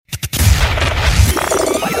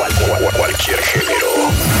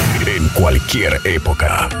cualquier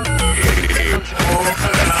época.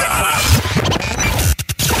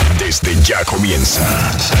 Desde ya comienza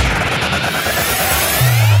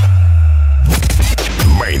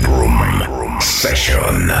Main Room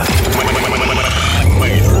Session.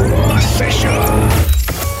 Main Room Session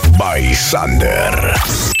by Sander.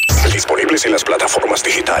 Disponibles en las plataformas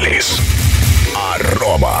digitales.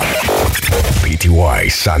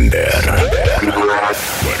 @PTY Sander. Bueno,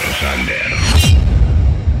 Sander.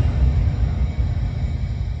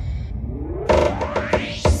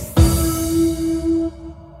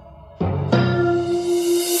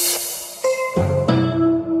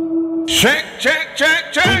 Check, check,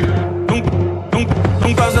 check, check.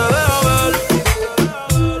 Nunca se deja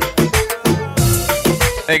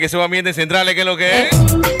ver. Que suba ambiente centrales, ¿qué es lo que es?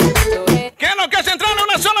 ¿Qué es lo que es central?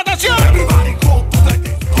 Una sola estación.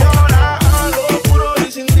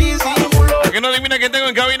 ¿A que no adivina que tengo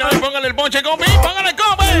en cabina? Póngale el ponche con mí, póngale el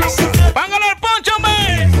come. Póngale el ponche,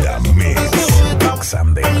 hombre.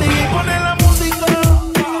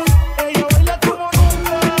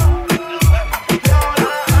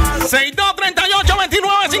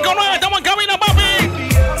 62382959. Estamos en cabina, papi.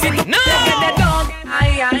 No.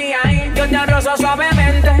 Ay, ay, ay. Yo te rozo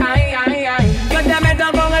suavemente. Ay, ay, ay. Yo te meto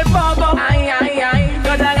con el popo. Ay, ay, ay.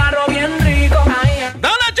 Yo te agarro bien rico. Ay, ay.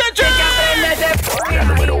 Dale, cheche. La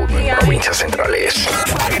número 1 en provincias centrales.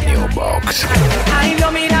 Newvox. Ay, no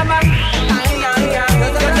mira más. Ay, ay, ay.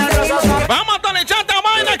 Yo te rozo suavemente. Vamos a darle chata,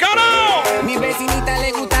 vaina, carajo. Mi vecinita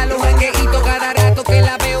le gusta los jangueitos. Cada rato que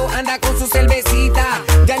la veo anda con su cervecita.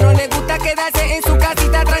 Ya no le gusta quedarse en su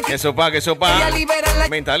casita tranquila. Que sopa.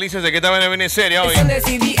 Mentalícese que esta vaina viene seria hoy.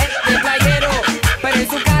 Decidí el playero, pero en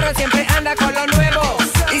su carro siempre anda con lo nuevo.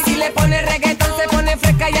 Y si le pone reggaetón se pone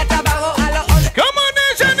fresca y hasta abajo a los ondas. ¿Cómo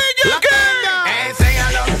dice niño que?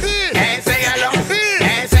 Enséñalo, enséñalo,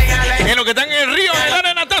 enséñale. En lo que están en el río, en la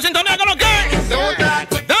arena, está sintonía con lo que.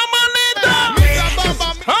 ¡Damanita!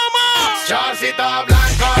 ¡Vamos! Chorcito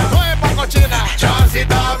blanco, no es pa' cochina.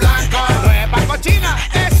 Chorcito blanco, no es pa' cochina.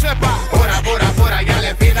 Eso es pa' pura, pura, pura, ya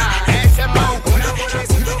le fina. Ese es pa' pura, pura.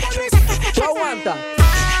 ¿Tú aguanta?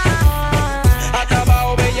 Hasta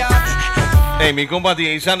abajo, bella. Hey, mi compa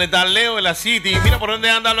Tizan está Leo en la City. Mira por dónde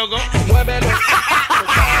anda, loco. Muévelo.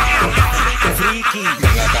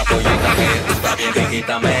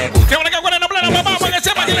 ¡Qué buena que buena no plena, papá! Para que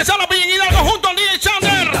sepa quién les habla, PillinHidalgo junto al DJ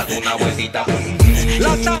Sander. Una vueltita.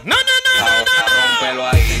 No.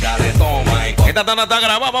 Esta tanda está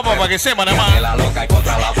grabada, papá, para que sepa nada más. La loca y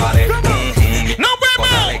contra la pared. ¡No vemos! ¡No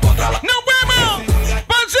vemos!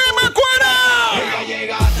 ¡Pasemos cuera!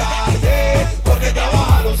 Llega tarde porque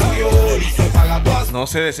trabaja lo suyo y se paga todas. No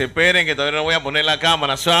se desesperen que todavía no voy a poner la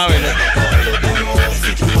cámara, ¿saben?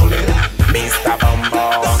 Mr.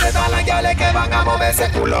 Bombo. ¿Dónde están las guiales que van a mover ese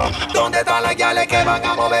culo? ¿Dónde están las guiales que van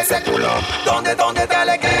a mover ese culo? ¿Dónde están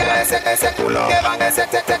las que ese culo? Que van ese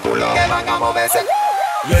culo? Que van a mover ese culo?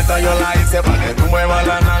 Y esta yo la hice pa' que tú muevas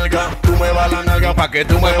la nalga. Tú muevas la nalga Para que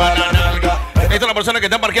tú muevas la nalga. Estas son las personas que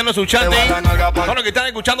están parqueando su chat. Son los que están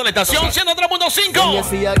escuchando la estación 103.5.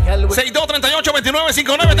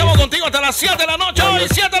 62382959. Estamos contigo hasta las 7 de la noche. Hoy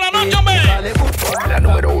 7 de la noche, hombre. La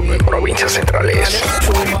número 1 en provincias centrales.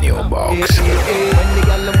 Newvox.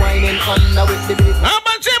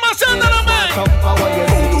 ¡Avancemos, Sander, hombre!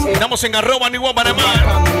 Estamos en @ Newvox, Panamá.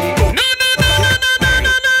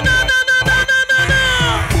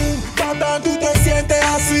 tú te sientes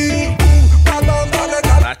así.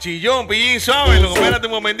 La chillón, pillín, ¿sabes? Espérate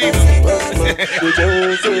un momentito.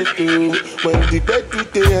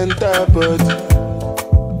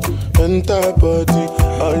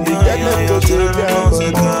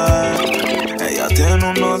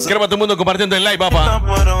 Quiero para todo el mundo compartiendo el live, papá.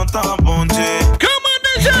 ¿Cómo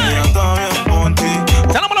dice?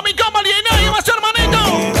 Saludos a mi compa, Liena, y va a ser hermanito.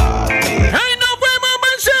 ¡Ay, nos vemos!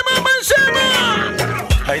 ¡Vencemos!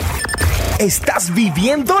 Estás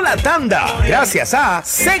viviendo la tanda gracias a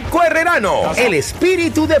Seco Herrerano, el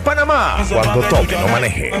espíritu de Panamá. Cuando toque, no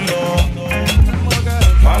maneje.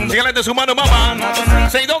 Síganle de su mano, mamá.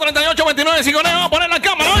 62382959. Vamos a poner la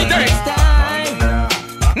cámara, ¿oíste?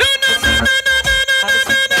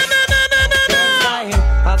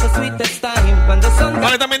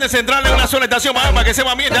 Vale, también de central en una sola estación, para que se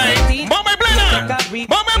va bien ahí. ¡Bomba en plena!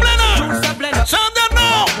 ¡Bomba en plena! ¡Sander,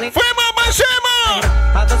 no! ¡Fuimos, avancemos!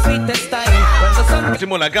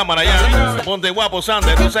 Pusimos la cámara ya. Ponte guapo,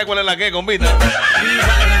 Sander. No sé cuál es la que convita. Lo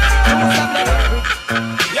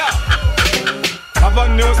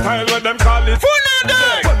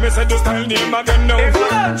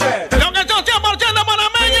que yo estoy marchando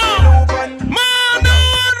panameño. ¡Mano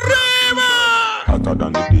arriba!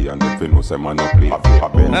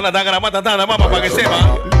 Dale, dale, vamos para que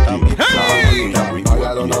sepa. ¡Hey!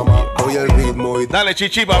 Dale,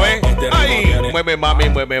 chichipa, ve. ¡Ay! Mueve, mami,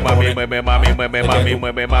 mueve, mami, mueve, mami, mueve, mami,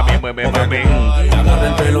 mueve, mami, mueve, mami.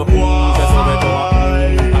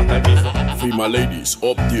 Female ladies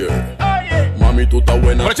up there. Mami, tú estás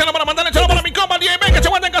buena. Por echarlo para mandarle, echarlo para mi compa, 10 que se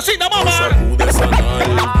guarda en casita, mamá. ¡Estamos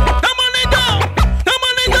listos! ¡Estamos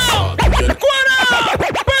listos! ¡Cuera!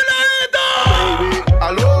 ¡Peladito! Baby,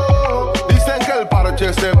 aló. Dicen que el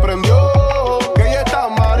parche se prendió. Que ya está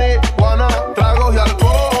marihuana, tragos y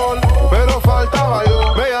alcohol. Pero faltaba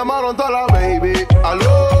yo. Me llamaron toda la baby.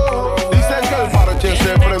 Aló. Dicen que el parche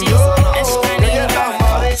se prendió. Que ya está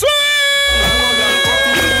marihuana.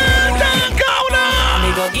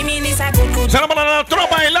 Saludos para la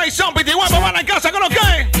tropa de Light Zone, Pitiguapo, van a casa con los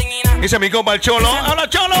que. Dice mi compa el Cholo. ¡Habla,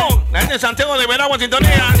 Cholo! La gente de Santiago de Veragua,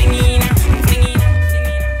 sintonía.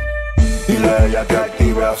 Dile a ella que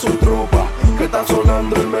active a su tropa, que está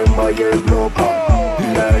sonando el Memba y el Blopa.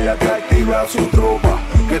 Dile a ella que active a su tropa,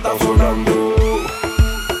 que está sonando.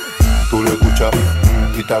 Tú lo escuchas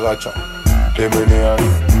y te agachas, te meneas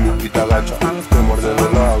y te agachas, te muerde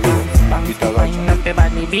los labios y te agachas.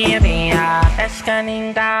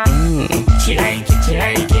 She like it, she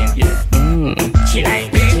like it, yeah. She like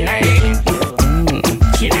it, she like it, yeah.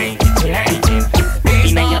 She like it, she like it.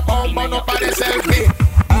 Y me llamo, no parece el fin.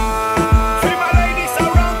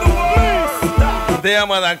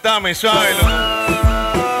 Déjame adaptarme, suave.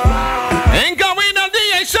 En cabina el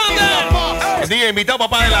DJ Sander. El DJ invitado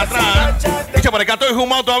papá de la atrás. Dice por acá estoy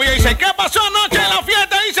fumado todavía. Dice, ¿qué pasó anoche en la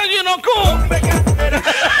fiesta? Dice Yinoku.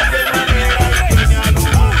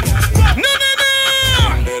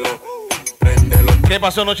 ¿Qué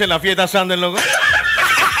pasó anoche en la fiesta, Sander, loco?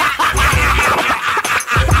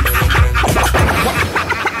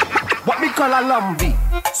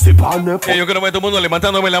 Yo quiero ver todo el mundo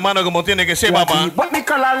levantándome la mano como tiene que ser, papá.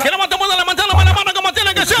 Quiero ver todo el mundo levantándome la mano como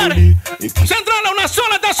tiene que ser. Central a una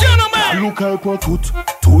sola estación, hombre.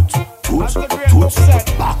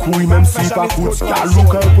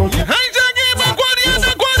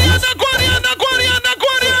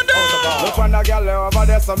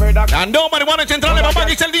 Ando marihuana centrales, papá,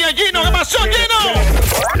 dice el día Gino. ¿Qué pasó, Gino?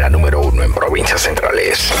 La número 1 en provincias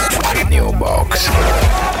centrales. Newvox.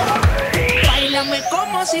 Báilame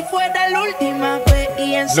como si fuera la última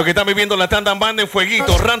vez. Lo que están viviendo la tanda banda de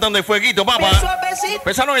fueguito, rantan de fueguito, papá.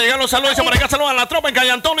 Empezaron a llegar los saludos. Dice por acá, saludos a la tropa en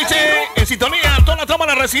Calle Antonio. Dice en sintonía, toda la tropa en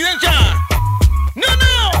la residencia. ¡No,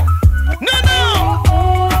 no! ¡No, no!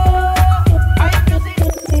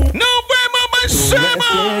 ¡Nos vemos,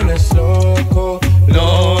 Benzema!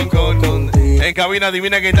 Loco, en cabina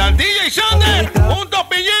adivina qué tal. DJ Sander, junto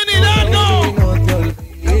PillinHidalgo.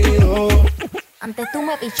 Antes tú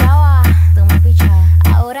me pichabas,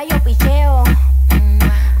 ahora yo picheo.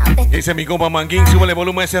 Dice mi compa Manguín, súbele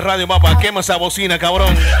volumen a ese radio, papá. Quema esa bocina,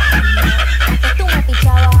 cabrón. Antes tú me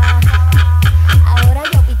pichabas, ahora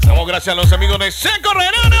yo picheo. Damos gracias a los amigos de Seco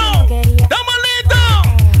Herrano. ¡Estamos listos!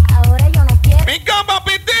 Ahora yo no quiero. Mi compa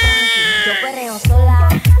Pitín. Yo perreo sola.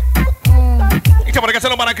 Dice por acá,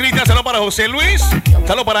 saludos para Cristian, saludos para José Luis,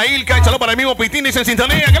 saludos para Ilka y saludos para el mismo Pitín. Dice en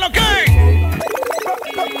sintonía, ¿qué es lo que?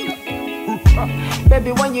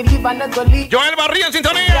 Joel Barría en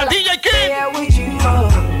sintonía, DJ King.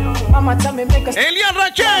 Elian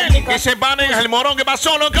Rachel, que se van en el morón. ¿Qué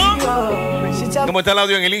pasó, loco? ¿Cómo está el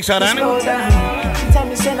audio en el Instagram? ¿Cómo dice?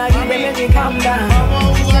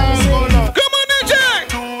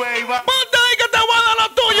 Ponte ahí que te voy a dar lo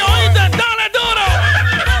tuyo, ¿oíste? Dale duro.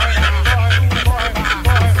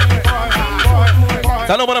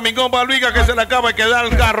 Saludos para mi compa Luiga, que se le acaba de quedar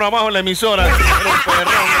el carro abajo en la emisora.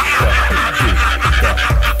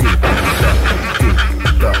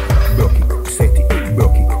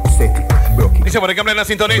 Dice por ejemplo en la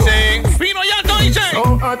sintonía, dice Fino y Alto, dice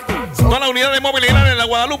toda la unidad de móvil en la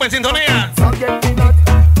Guadalupe en sintonía.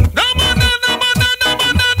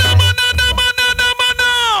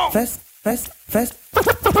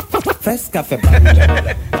 Café.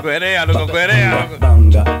 Cuerea, loco, cuerea.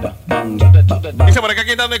 Dice por acá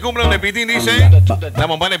quién está de cumpleaños de Pitín, dice la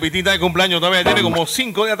mamá de Pitín está de cumpleaños todavía, tiene como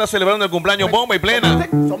 5 días, está celebrando el cumpleaños bomba y plena.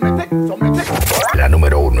 La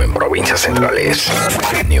número 1 en provincias centrales.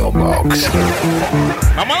 Newvox.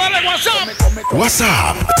 Vamos a darle WhatsApp.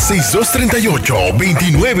 WhatsApp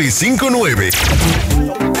 6238-2959.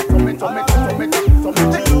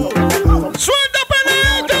 ¡Suelta,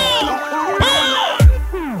 Pedrito!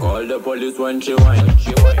 Call the police when she whine.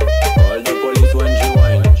 Call the police when she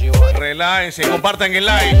whine. Relájense, compartan el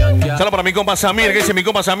like. Saludos para mi compa Samir, que dice mi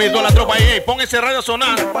compa Samir, toda la tropa ahí. Hey, pon ese radio a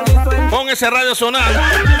sonar. Pon ese radio a sonar.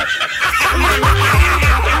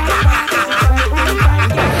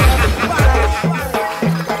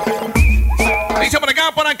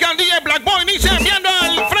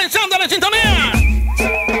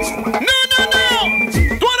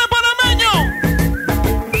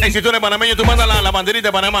 si tú eres panameño, tú mandas la banderita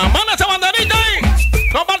de Panamá. ¡Manda esa banderita ahí!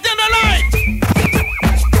 ¡Compartiendo el like!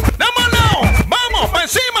 ¡Vámonos! ¡Vamos! ¡Para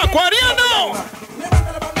encima! ¡Cuariano!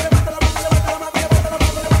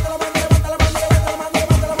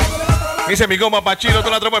 Dice mi compa Pachilo,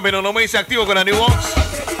 toda la tropa, pero no me dice activo con la Newvox.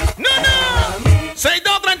 ¡No!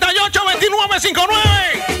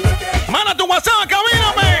 6238-2959. Manda tu WhatsApp,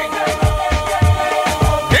 cabíname.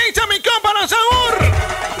 ¿Qué dice mi compa Lanzaur?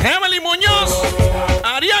 Emily Muñoz,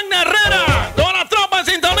 Ariadna Herrera, toda la tropa en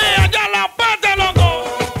sintonía. ¡Ya la pata, loco!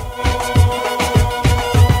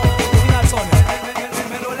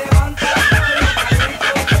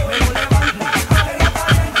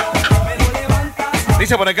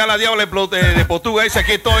 Dice por acá la diabla de Portugal, dice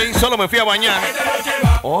aquí estoy, solo me fui a bañar.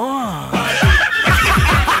 Oh.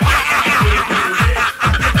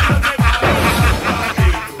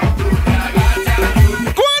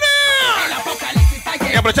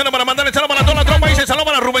 Y aprovechando para mandarle saludos para toda la tropa, dice saludos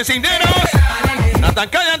para Rubén Cinderos,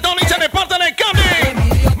 Natancaya Antonio, dice de parte del cable.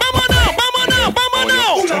 ¡Vámonos, vámonos,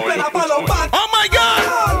 vámonos! ¡Oh my God!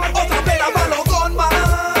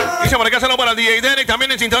 Dice por acá saludos para el DJ Derek,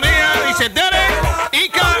 también en sintonía. Dice Derek,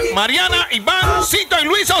 Ica, Mariana, Iván, Cito y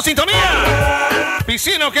Luiso, sintonía.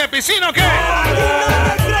 ¿Piscino qué? ¿Piscino qué?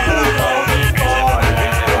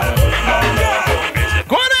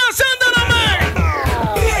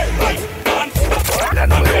 La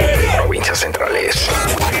número 1 en provincias centrales.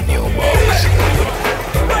 Newvox.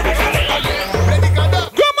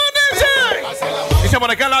 ¿Cómo dice? Dice por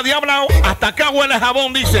acá la diabla, hasta acá huele a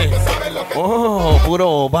jabón, dice. Oh,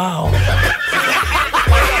 puro bajo.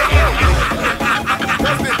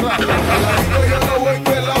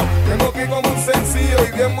 Tengo que ir con un sencillo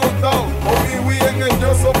y bien montado. Obi en el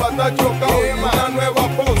yo sopa está chocado. Y una nueva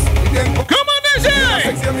voz. ¿Cómo dice?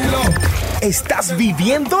 Estás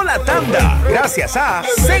viviendo la tanda gracias a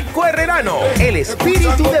Seco Herrerano, el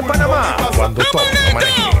espíritu de Panamá. Cuando toque no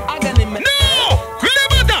maneje. ¡No!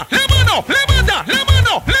 ¡Levanta! ¡La mano! ¡Levanta! ¡La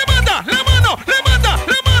mano! ¡Levanta! ¡La mano! ¡Levanta!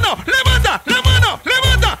 ¡La mano! ¡Levanta! ¡La mano!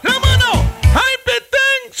 ¡Levanta! ¡La mano! ¡Ay,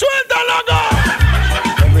 Petén! ¡Suelta, loco!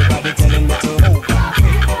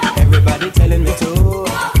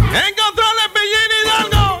 ¡Encontrarle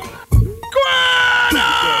PillinHidalgo! ¡Cuara!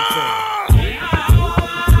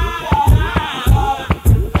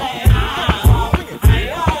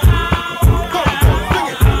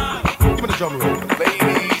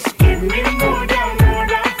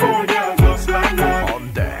 On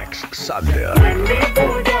decks, Thunder.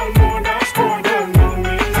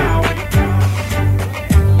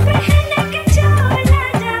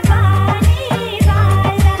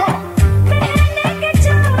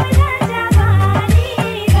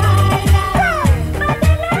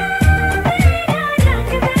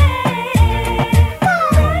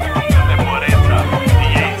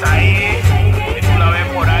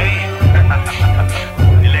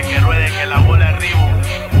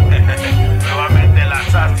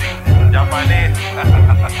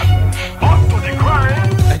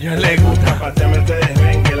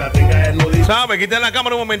 ¿Sabe? Quité la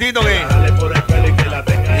cámara un momentito que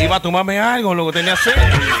iba a tomarme algo, lo que tenía sed.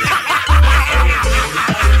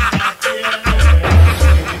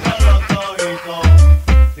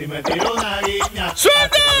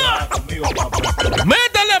 ¡Suelta!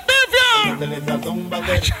 ¡Métele, pifia!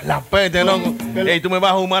 La peste, loco. Ey, tú me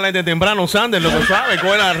vas a humar desde temprano, Sander, lo que sabes,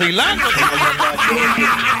 con el relax.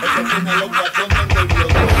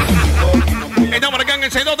 Estamos acá en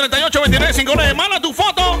el 6238-2959. Manda tu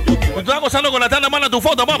foto. Tú estás gozando con la tanda. Manda tu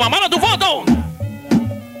foto, papá. Manda tu foto.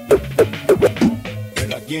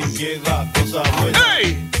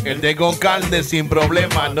 ¡Ey! El de Concalde sin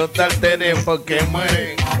problema. No te alteres porque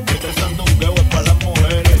muere.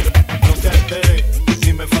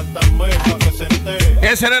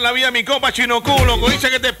 Esa era la vida de mi compa Chino Culo. Que dice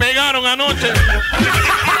que te pegaron anoche.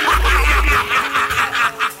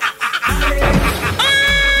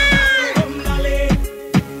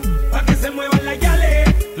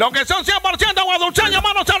 Lo que son 100% guadulceños,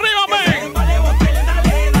 manos arriba, men.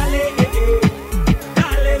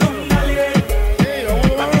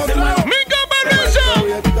 Mi compromiso,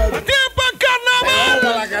 tiempo en carnaval.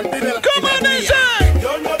 ¿Cómo dice?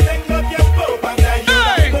 Yo no tengo tiempo para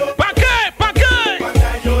llorar. ¿Para qué? ¿Para qué? Para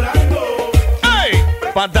estar llorando. ¡Ey!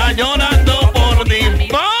 Para estar llorando por ti.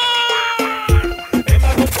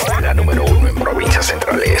 La número 1 en provincias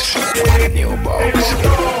centrales. Newvox.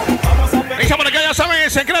 Dice por acá, ya saben, el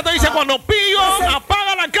secreto dice cuando Pillo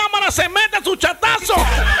apaga la cámara se mete su chatazo.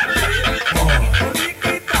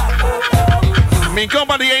 Mi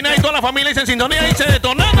compa DJ Night y toda la familia dice en sintonía, dice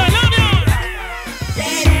detonando el área.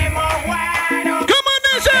 ¿Cómo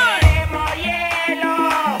dice?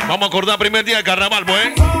 Vamos a acordar primer día de carnaval,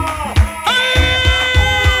 pues.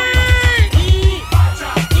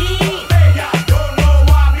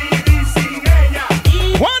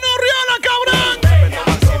 Juan Urriola, cabrón.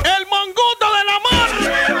 El monguto de la mar.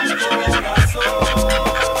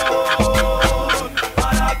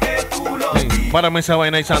 Párame esa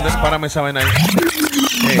vaina ahí, Sanders. Párame esa vaina ahí.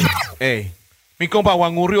 Ey. Mi compa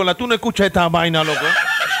Juan Urriola, ¿tú no escuchas esta vaina, loco?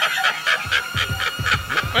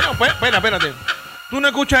 Bueno, pues, espérate. ¿Tú no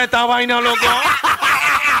escuchas esta vaina, loco?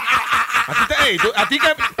 A ti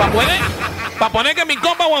que... Para poner que mi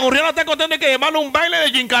compa Juan Urriola está contento de que llamarle un baile de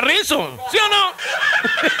Jim Carrizo. ¿Sí o no?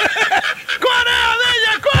 ¡Cuarea de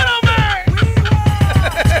ella, cuérame!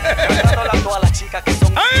 A todas las chicas que son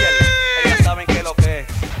fieles, ellas saben que lo que es.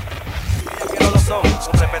 Que no lo son,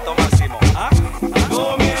 un respeto máximo. ¿Ah?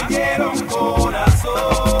 No me dieron corazón.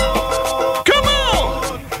 ¿Cómo?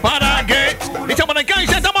 ¿Para qué? Dice por acá,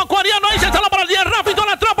 dice, estamos acuarianos, ahí se está para el día rápido,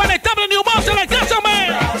 la tropa, el estable Newvox, en la casa,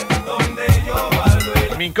 me.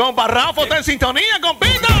 Mi compa Rafa está en sintonía,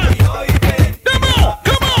 compita. ¿Cómo?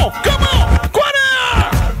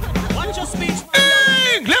 ¡Cuarea!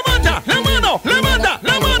 ¡Levanta la mano!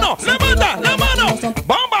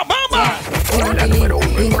 ¡Bomba! La número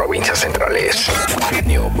 1 en provincias centrales.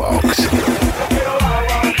 Newvox.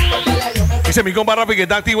 Dice mi compa Rafi que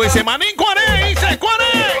está activo. Dice, manín, cuarea. Dice,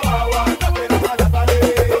 cuarea.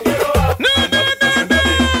 No.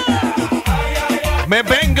 Me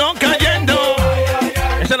vengo cayendo.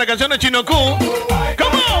 Esa es la canción de Chinoku.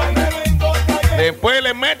 ¿Cómo? Después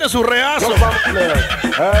le mete su reazo.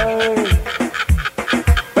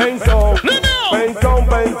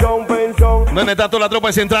 ¿Dónde está toda la tropa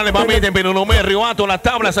de centrales, mami? En Peronomé, Río Alto, Las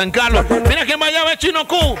Tablas, San Carlos. Mira que en Mayave,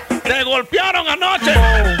 Chinoku. Te golpearon anoche.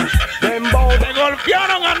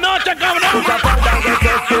 Cabrón.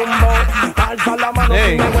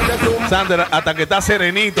 Hey, Sander, hasta que está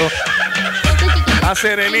serenito. Está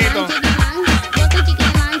serenito. ¿Cómo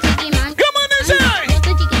dice?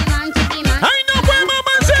 ¡Ay, no fue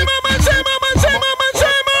mamá!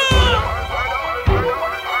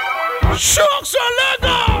 ¡Shox,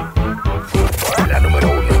 loco! La número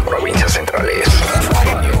 1 en provincias centrales.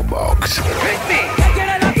 Newvox.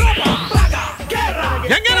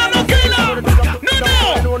 ¿Ya quiere la kila? No.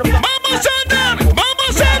 ¡Vamos, Sander!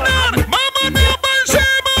 ¡Vamos, Newvox!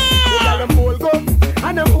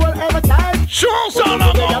 ¡Shox,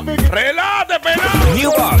 loco! ¡Relate, pelado!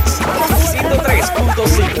 Newvox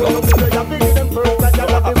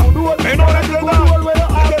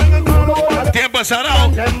 103.5. Tiempo de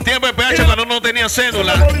Sarao, tiempo de PH cuando no tenía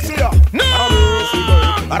cédula. ¡No!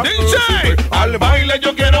 Dice, al baile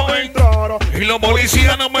yo quiero entrar y los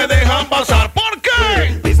policías no me dejan pasar. ¿Por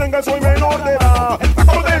qué? Dicen que soy menor de edad.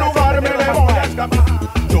 Por de lugar me le voy a escapar.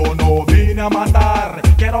 Yo no vine a matar.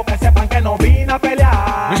 Quiero que sepan que no vine a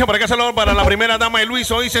pelear. Dice por acá saludos para la primera dama de Luis.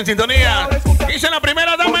 Hoy dice en sintonía. Dice la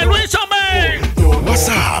primera dama de Luis, hombre.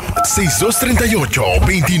 WhatsApp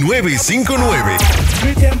 6238-2959.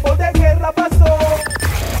 Mi tiempo de guerra pasó.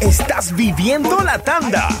 Estás viviendo la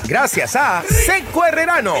tanda gracias a Seco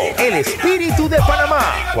Herrerano, el espíritu de Panamá.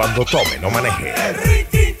 Cuando tome, no maneje.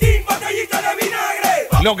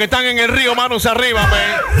 Los que están en el río, manos arriba,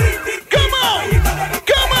 man. ¿Cómo?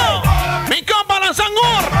 Mi compa la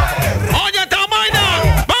Sangur. Oye, esta vaina.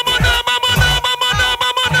 Vámonos.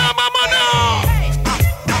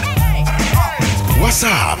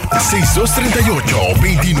 WhatsApp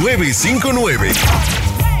 6238-2959.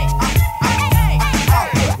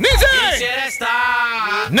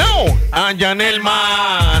 No, allá en el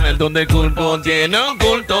mar, el donde el culpo tiene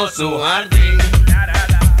oculto su jardín.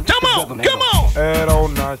 ¿Cómo? Era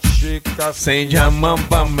una chica. Se llama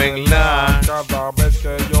Pamela. Cada vez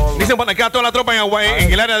que yo Dicen por acá toda la tropa en agua,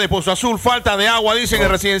 en el área de Pozo Azul, falta de agua, dicen en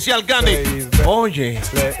el residencial Candy. Oye,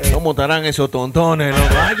 ¿cómo estarán esos tontones? No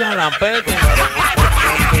vaya la pete.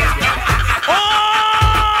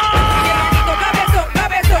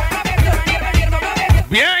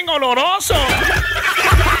 Bien oloroso.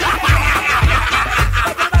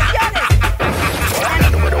 La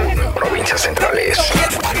número 1 en provincias centrales.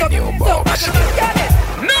 Newvox.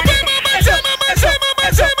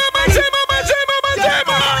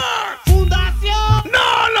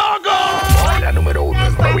 ¡No, loco! La número 1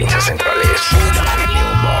 en provincias centrales.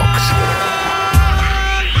 Newvox.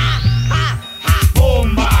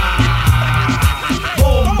 ¡Bomba!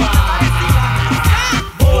 ¿Cómo?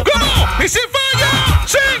 ¿Y si falla?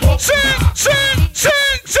 ¡Sí!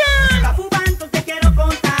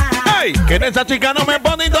 ¡Ay! Que en esa chica no me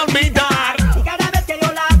pone dormitar. Y cada vez que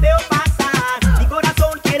yo la veo pasar, mi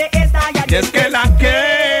corazón quiere estallar. Y es que la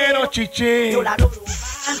quiero, chichi. Yo la logro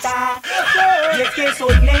vuelta. Y es que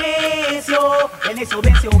soy necio, en eso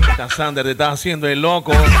necio. Esta Sander te está haciendo el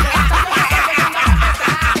loco.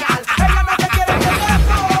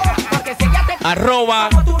 Arroba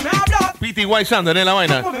PTY Sander en la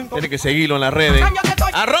vaina. Tiene que seguirlo en las redes.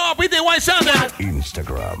 Arroba PTY Sander.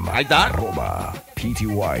 Instagram. Ahí está. Arroba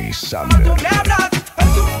PTY Sander.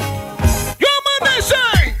 ¡Yo amanece!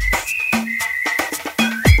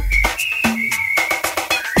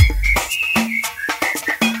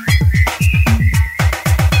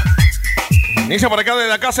 Dice por acá,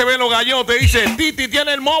 desde acá se ve los gallotes. Dice, Titi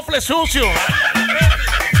tiene el mofle sucio.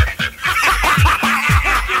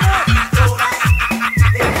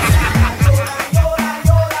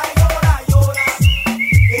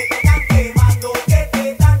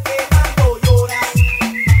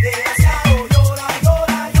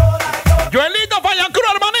 Joelito Fallancruz,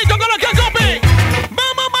 hermanito, con la que copy.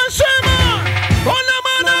 Vamos, Mancema. Con la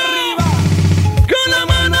mano arriba. Con la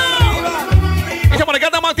mano. Dice por acá,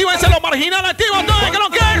 estamos activos. Dice los marginales activos. Todo, ¿qué es lo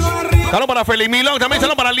que es? Saludos para Feliz Milón. También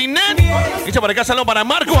saludos para Linet. Dice por acá, saludos para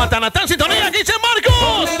Marcos. Atanatán, sintonía. Aquí dice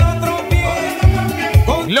Marcos.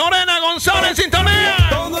 Lorena González, sintonía.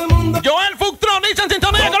 Joel Fuctron, dice en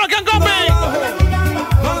sintonía con la que copy.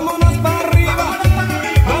 Vámonos para arriba.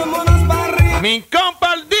 Vámonos para arriba. Mi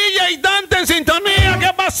compa el DJ Dante en sintonía.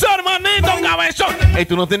 ¿Qué pasó, hermanito? Cabezón. Ey,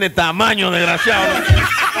 tú no tienes tamaño, desgraciado.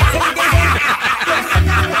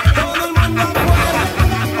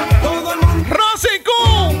 Rosy Q,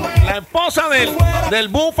 la esposa del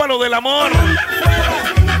búfalo del amor.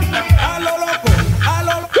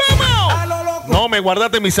 ¿Cómo? No, me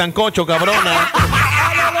guardaste mi sancocho, cabrona.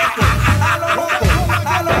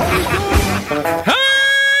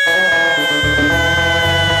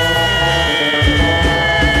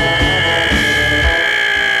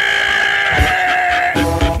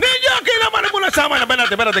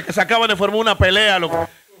 Espérate, que se acaban de formar una pelea, loco.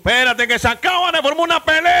 Espérate, que se acaban de formar una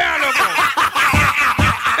pelea, loco.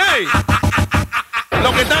 ¡Ey!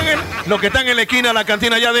 Los que están en la esquina de la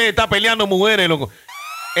cantina ya de estar peleando mujeres, loco.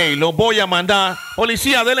 ¡Ey! Los voy a mandar.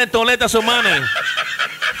 Policía, denle toleta a su manes.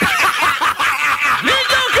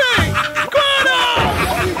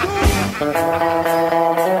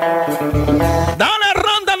 Dale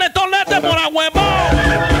ronda de tolete por a huevo.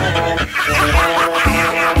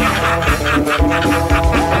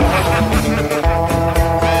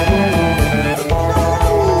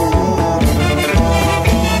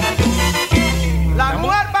 La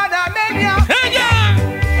mujer panameña. ¡Ella!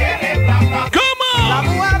 ¿Cómo? La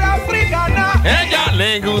mujer africana. Ella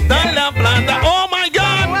le gusta la planta. ¡Oh, my God!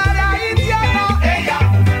 La mujer indiana.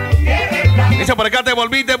 Dice por acá, te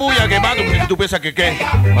volviste bulla. Que va, tú piensas que qué.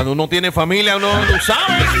 Cuando uno tiene familia, uno tú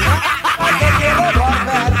sabes. Porque quiero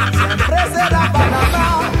volver. Siempre será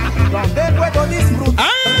Panamá. Donde puedo disfrutar.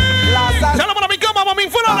 ¡Saludos para mi cama, mami!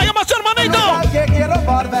 ¡Fuera la llama, hermanito! Que quiero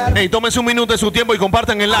volver. Ey, tómense un minuto de su tiempo y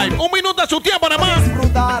compartan el live. Un minuto de su tiempo, nada más.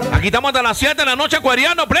 Aquí estamos hasta las 7 de la noche,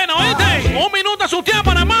 cuereando pleno, ¿oíste? Un minuto de su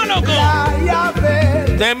tiempo, nada más, loco.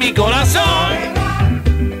 De mi corazón.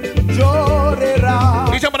 Llorará.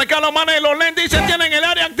 Dice por acá los manes de los lentes, dicen tienen el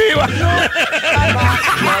área activa.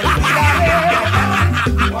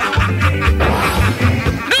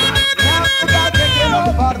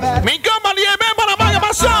 Mi compa Liebe para más, ¿qué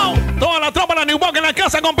pasó? Toda la tropa de la Newvox en la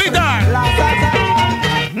casa, compita.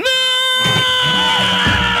 ¡No!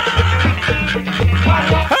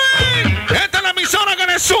 ¡Hey! Esta es la emisora que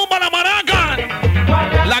le zumba la maraca.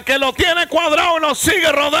 La que lo tiene cuadrado y lo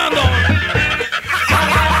sigue rodando.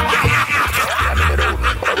 La número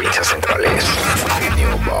 1 en provincias centrales.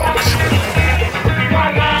 Newvox.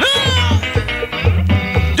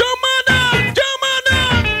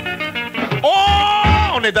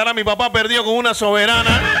 ¿Dónde estará mi papá perdido con una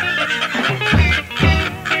soberana?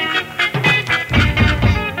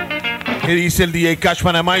 ¿Qué dice el DJ Cash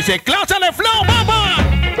Panamá? Dice, ¡clase de flow, papá!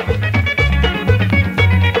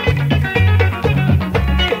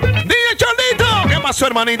 DJ Chaldito, ¿qué pasó,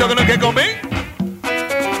 hermanito? ¿Qué es lo que comí?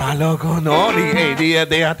 ¿Está loco? No,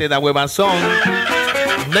 déjate de huevazón.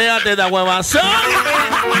 Déjate de huevazón.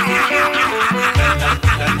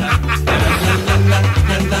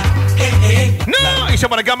 No, dice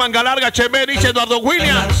por acá manga larga, Cheme, dice Eduardo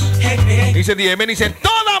Williams. Dice DM, dice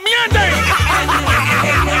toda mierda.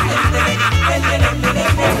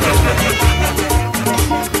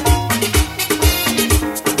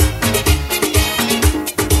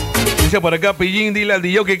 Dice por acá Pillín, dile al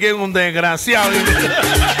DJ que es un desgraciado.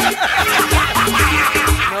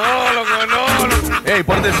 No, loco, no. Ey,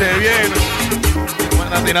 pórtese bien.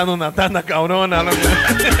 Van a tirando una tanda cabrona, loco.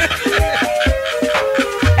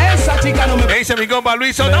 Esa chica no me... Dice mi compa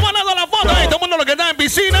Luis, estamos mandando la foto. foto. Todo el mundo lo que está en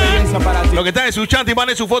piscina, lo que está en su chat y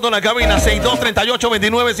mande su foto en la cabina.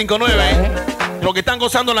 6238-2959. Los que están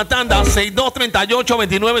gozando la tanda.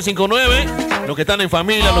 6238-2959. Los que están en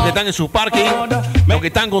familia, los que están en su parking, los que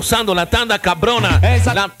están gozando la tanda cabrona.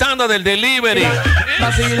 La tanda del delivery.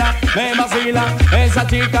 Me vacila, esa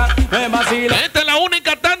chica me vacila. Esta es la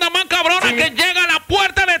única tanda más cabrona que llega a la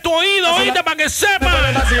puerta de tu oído, oíste, para que sepa.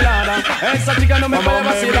 Esa chica no me puede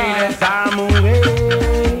vacilar. Esa mujer,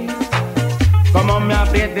 como me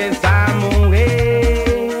aprieta esa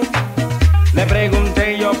mujer. Le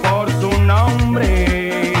pregunté yo por su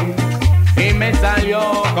nombre y me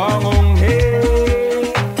salió con un G.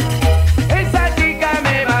 Esa chica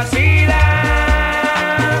me vacila,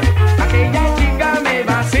 aquella chica me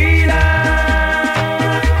vacila.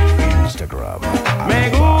 Instagram. Me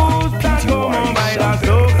gusta como baila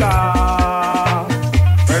azúcar,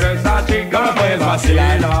 pero esa chica me puede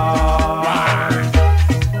vacilar.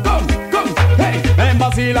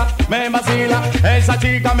 Me vacila, esa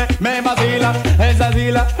chica me vacila, esa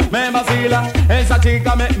chica me vacila, esa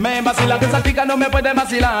chica me vacila, que esa chica no me puede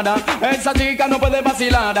vacilar, esa chica no puede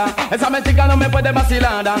vacilar, esa chica no me puede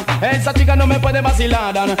vacilar, esa chica no me puede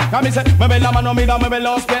vacilar. A mí se mueve la mano, mira, mueve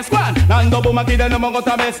los pies, Juan, dando boom aquí de nuevo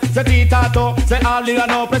otra vez, se titato, se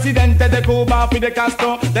alirano, presidente de Cuba, Fidel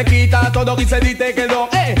Castro, te quita todo y se te quedó,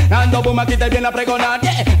 dando boom aquí te viene a pregonar,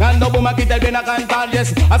 dando boom aquí te viene a cantar,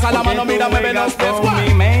 yes, hasta la mano, mira, mueve los pies, Juan.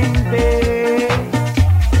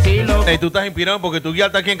 Hey, tú estás inspirado porque tu guía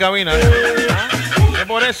está aquí en cabina. Es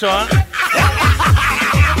por eso, ¿ah?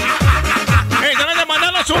 Hey, tenés que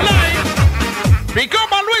mandarnos un like. Mi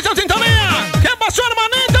compa Luis en sintonía. ¿Qué pasó,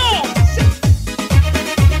 hermanito?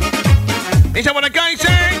 Dice por acá,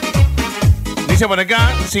 dice por acá,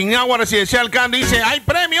 sin agua residencial Can, dice, hay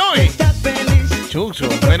premio hoy. Chuzo,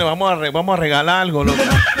 bueno, vamos a regalar algo, loco.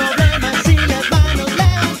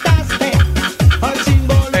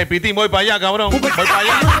 Pitín, voy para allá, cabrón. Voy para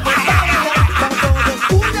allá.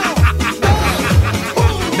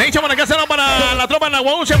 Dice por acá, saludos para la tropa de la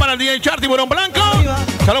Guauce, para el DJ Char, Tiburón Blanco.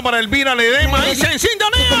 Saludos para Elvira Ledema. Dice en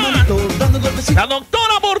sintonía. La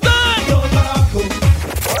doctora Portal.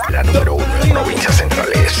 La número 1 en provincias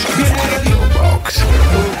centrales. Newvox.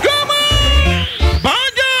 ¿Cómo?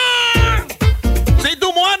 ¡Vaya! Si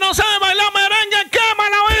tu mujer no sabe bailar merengue,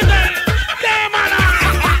 quémala, ¿oíste? ¡Quémala!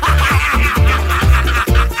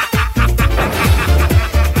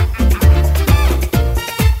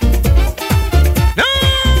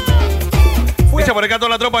 Dice por acá toda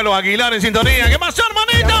la tropa de los Aguilar en sintonía. ¿Qué pasó,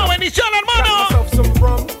 hermanito? Bendición, hermano.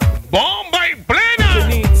 Bomba y plena.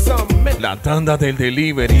 La tanda del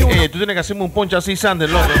delivery. Tú tienes que hacerme un ponche así, Sander,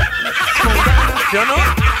 loco. ¿Sí o no?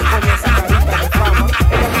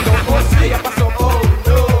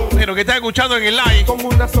 Pero que estás escuchando en el live.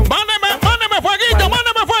 Mándeme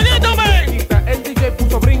fueguito, man. El DJ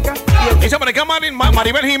puso brinca. Dice por acá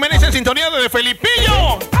Maribel Jiménez en sintonía desde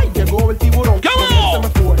Felipillo. Ay, llegó el tiburón. ¿Cómo?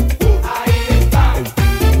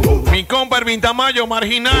 Mi compa Ervin Tamayo,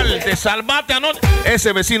 marginal, te salvaste anoche.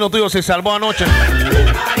 Ese vecino tuyo se salvó anoche.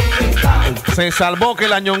 Se salvó que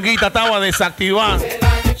la ñonguita estaba desactivada.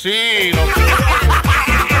 Sí, lo...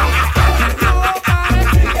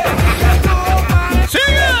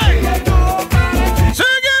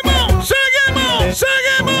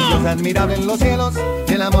 Dios admirable en los cielos,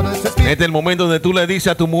 el amor de su espíritu. Este es el momento donde tú le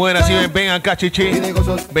dices a tu mujer así, ven acá, chichi.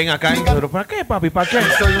 Ven acá. ¿Pero para qué, papi? ¿Para qué?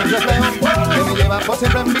 Soy un reflejo que me lleva por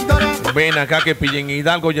siempre en victoria. Ven acá que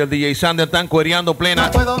PillinHidalgo y el DJ Sander están cuereando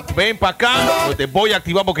plena. Ven para acá, pues te voy a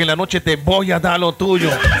activar porque en la noche te voy a dar lo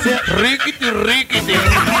tuyo. Riquiti.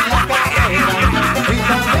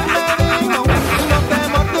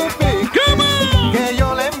 ¿Cómo? Que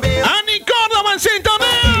yo le envío. ¡Ani Córdoba en sintonía!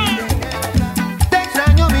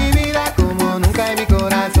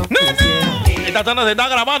 Esta tanda se está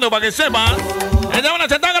grabando para que sepan. Esta tanda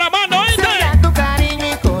se está grabando, ¿oíste?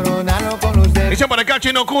 Dice por acá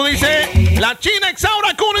Chino Q, dice la China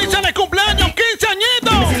Exaura Q dice de cumpleaños 15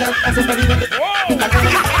 añitos.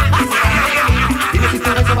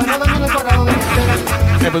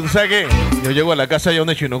 Pero tú sabes qué, yo llego a la casa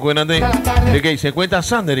donde Chino Q de que se cuenta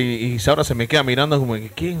Sander y ahora se me queda mirando como que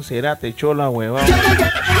 ¿quién será? Te echó la hueva.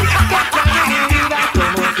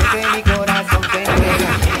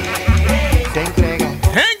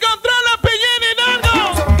 Encontró la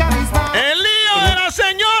PillinHidalgo. El lío de la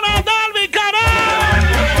señora Dalvi Caray.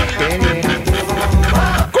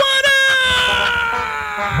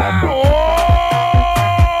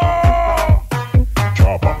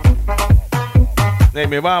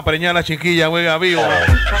 Me va a preñar la chiquilla, juega vivo.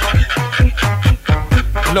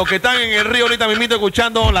 Los que están en el río ahorita mismo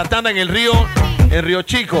escuchando la tanda en el río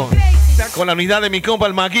Chico. con la unidad de mi compa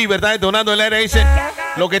el Magui, ¿verdad? Detonando el aire. Dice,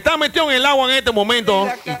 lo que está metido en el agua en este momento,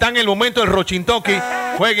 y está en el momento del Rochintoki,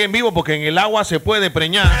 juegue en vivo porque en el agua se puede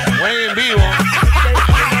preñar. Juegue en vivo.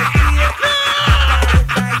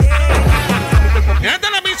 Y esta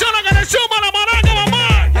es la emisora que le suma la maraca, mamá.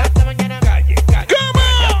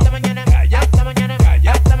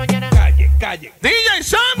 DJ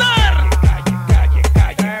Sander.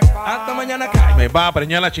 Hasta mañana. Me va a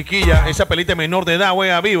preñar la chiquilla. Esa pelita menor de edad,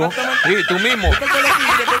 juega vivo. Sí, tú mismo.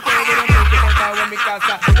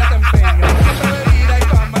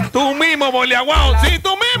 Tú mismo, Boliaguao. Sí,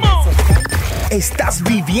 tú mismo. Estás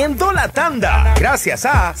viviendo la tanda. Gracias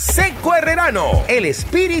a Seco Herrerano, el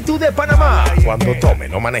espíritu de Panamá. Cuando tome,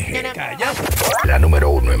 no maneje. La número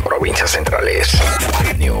 1 en provincias centrales.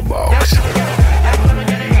 Newvox.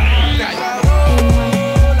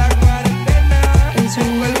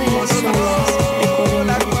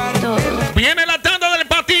 Viene la tanda del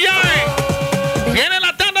patillaje. Viene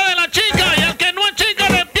la tanda de la chica. Y al que no es chica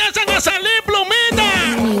le empiezan a salir plumitas.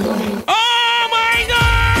 ¡Oh, my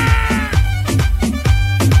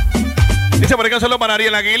God! Dice por acá solo para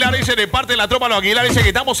Ariel Aguilar. Dice de parte de la tropa de los Aguilar. Dice que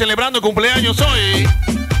estamos celebrando el cumpleaños hoy.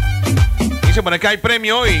 Dice por acá hay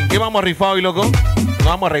premio hoy. ¿Qué vamos a rifar hoy, loco? No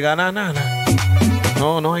vamos a regalar nada.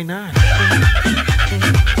 No hay nada.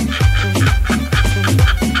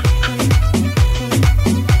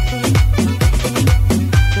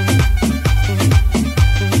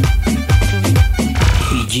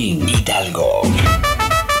 PillinHidalgo.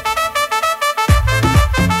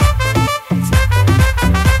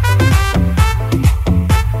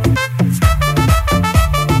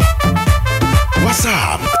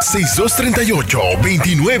 WhatsApp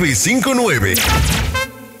 6238-2959.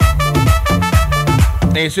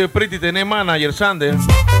 Eso es pretty tener manager, Sander.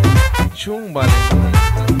 Chúmbale.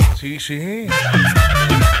 Sí.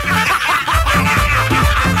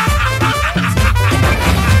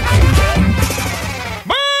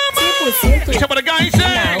 Dice por acá, dice.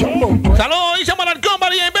 Saludos, dice para el compa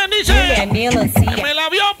y bendice. Me la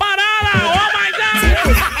vio parada. Oh my God.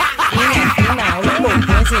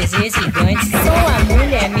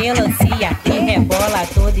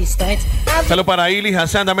 Saludos para Ili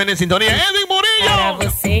Hassan también en sintonía. Edwin Murillo.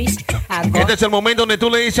 Este es el momento donde tú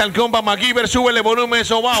le dices al compa MacGyver, súbele el volumen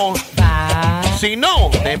eso bajo. Si no,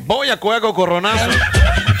 te voy a coger con coronazo.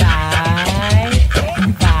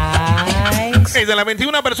 De las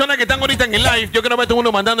 21 personas que están ahorita en el live, yo quiero ver todo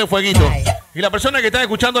uno mandando el fueguito. Y la persona que está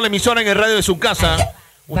escuchando la emisora en el radio de su casa,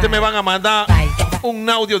 ustedes me van a mandar un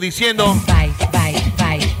audio diciendo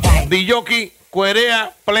Diyoki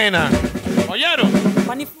cuerea plena. ¿Oyeron?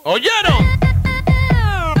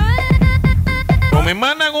 O me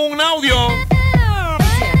mandan un audio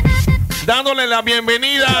dándole la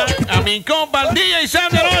bienvenida a mi compa el DJ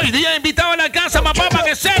Sander hoy. Día invitado a la casa, papá, para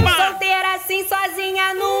que sepa. Solteira assim,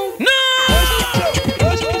 sozinha nunca. ¡No!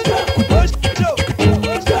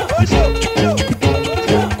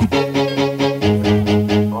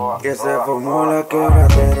 Que se formó la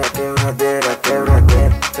quebradera.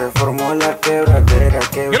 Se formó la quebradera.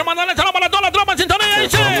 Quiero mandarle saludos para toda la tropa en sintonía,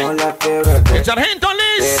 dice. El sargento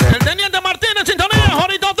Liz, el teniente Martín en sintonía,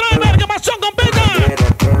 Jorito Driver, ¿qué pasó, compita?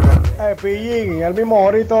 Pillín, el mismo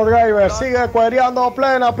Jorito Driver sigue cuereando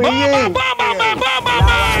plena, Pillín.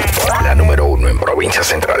 La número 1 en provincias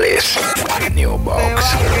centrales.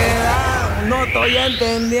 Newvox. No estoy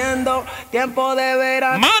entendiendo. Tiempo de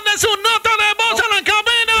verano. Mande su nota de voz a la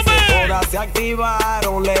cabina, man. Todas se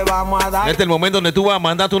activaron, le vamos a dar. Este es el momento donde tú vas a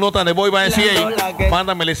mandar tu nota de voz y vas a decir, hey,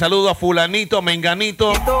 mándamele saludo a fulanito, a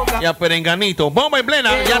menganito y a perenganito. Bomba en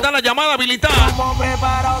plena, ya está la llamada habilitada.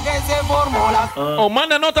 O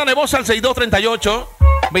manda nota de voz al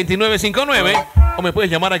 6238-2959 o me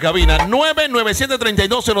puedes llamar a cabina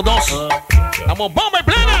 997-3202. Vamos, bomba en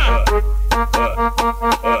plena.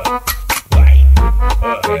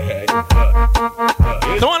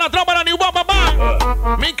 Toda la tropa de la Newvox, papá.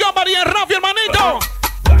 Mi compa y el Rafi, hermanito.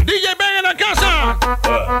 DJ Ben en la casa.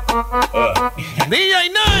 DJ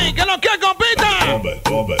Nike, que lo que compita.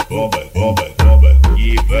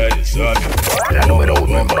 La número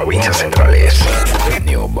 1 en provincias centrales.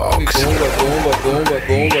 Newvox.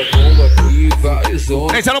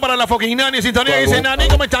 Un saludo para la fucking Nani en sintonía. Dice Nani,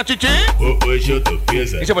 ¿cómo estás, chichi?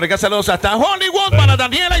 Dice por acá saludos hasta Hollywood para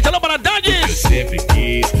Daniela y saludos para Dallas.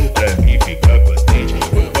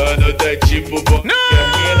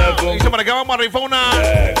 No. Dice por acá vamos a rifar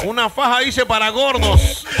una faja, dice, para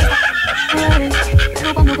gordos.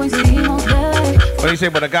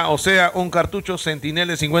 Dice por acá, o sea, un cartucho Sentinel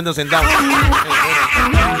de 50 centavos.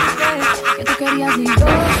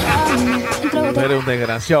 Eres un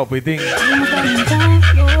desgraciado, Pitín.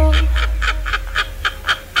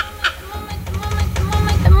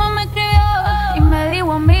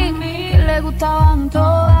 estaban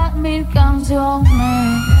todas mis canciones.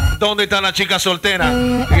 ¿Dónde está la chica soltera?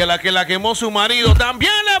 Y a la que la quemó su marido.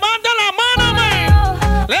 También levanta la mano,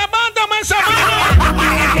 man. Levántame esa mano.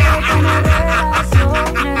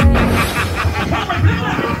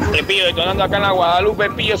 Pillo, detonando acá en la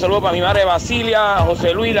Guadalupe, Pillo, saludos para mi madre Basilia,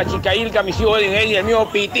 José Luis, la chica Ilka, mis hijos Edwin y el mío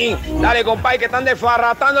Pitín. Dale, compadre, que están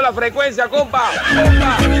desfarratando la frecuencia, compa.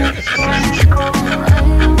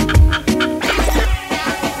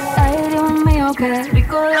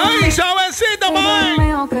 ¡Ay, suavecito,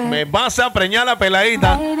 man! Me vas a preñar la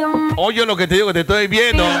peladita. Oye lo que te digo, que te estoy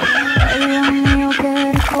viendo.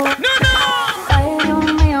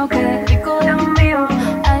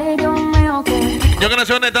 Yo que no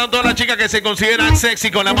sé dónde están todas las chicas que se consideran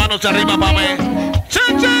sexy con las manos arriba, mame.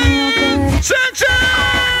 ¡Sexy! ¡Sexy!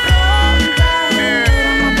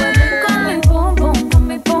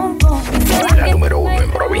 La número 1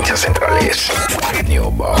 en provincias centrales.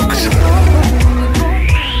 Newvox.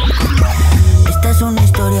 Esta es una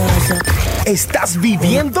historia de... Estás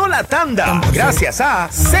viviendo la tanda gracias a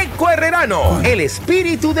Seco Herrerano, el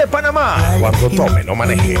espíritu de Panamá. Cuando tome, no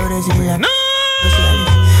maneje. ¡No!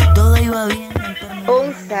 Todo iba bien.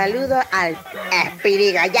 Un saludo al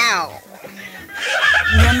espirigallao.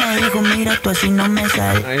 Ya me dijo, mira, tú así no me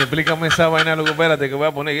sale. Ay, explícame esa vaina, loco. Espérate, que voy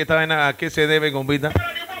a poner esta vaina. ¿A qué se debe, compita?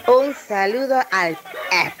 Un saludo al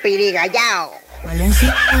espirigallao.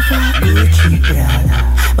 Valenciaga, Gucci,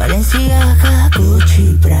 Prada. Valenciaga,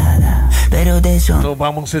 Gucci, Prada. Pero de eso no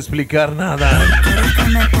vamos a explicar nada. Quiero que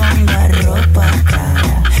me ponga ropa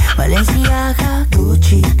cara. Valenciaga,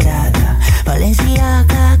 Gucci, Prada.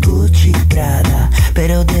 Valenciaga, Gucci, Prada.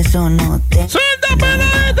 Pero de eso no te... ¡Suelta,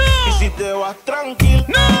 peladito! Y si te vas tranquilo.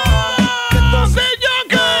 ¡No! ¡De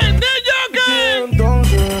Joker! ¡De Joker!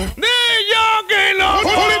 Entonces... ¡De Joker!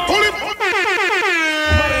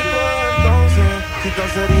 Si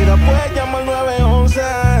estás herida, puedes llamar 911.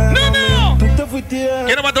 ¡No! Tú te fuiste.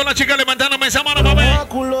 Quiero matar a la chica levantándome esa mano, mami.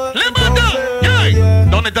 ¡Levanta! ¡Yay!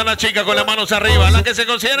 ¿Dónde está la chica con las manos arriba? La que se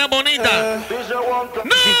considera bonita. ¡No!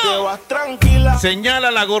 Si te vas tranquila.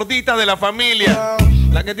 Señala la gordita de la familia.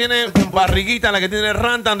 La que tiene barriguita, la que tiene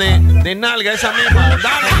rantan de nalga, esa misma.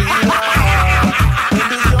 ¡Dale!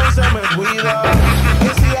 Bendición se me cuida.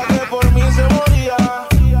 Decía que por mí se moría.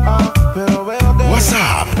 Pero veo que...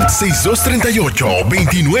 WhatsApp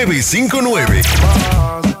 6238-2959.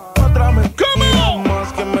 ¿Cómo?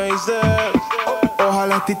 Más que me dice.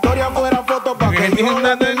 Ojalá esta historia fuera foto para que yo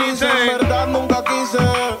no te dice. En verdad nunca quise.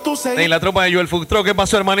 Tú En la tropa de Joel Futro, ¿qué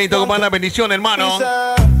pasó, hermanito? ¿Cómo anda? Bendición, hermano.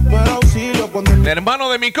 El hermano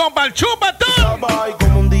de mi compa, el Chupatón. Y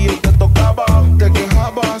como un día te tocaba, te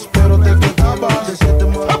quejabas, pero te quejabas.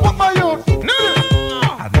 ¡No!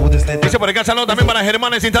 Dice por acá, saludo también para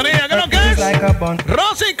Germán en sintonía. ¿Qué es lo que es?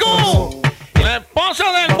 Rosico, la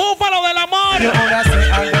esposa del búfalo del amor.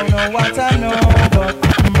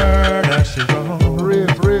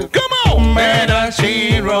 ¿Cómo? Murder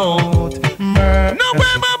she wrote. No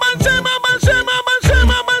vemos, avancemos.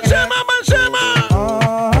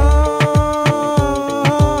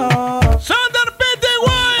 Sander Pete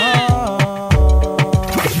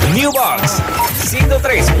Newvox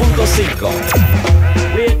 103.5.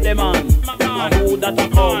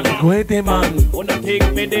 Gueteman.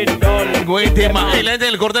 El lente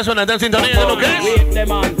del cortezo natal sintonía de lo que es.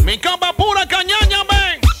 Mi compa pura cañaña,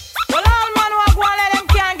 ven.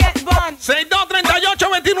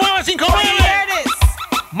 6238-2959.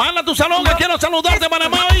 Manda tu saludo que quiero saludarte,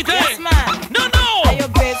 Panamá, ¿viste? No.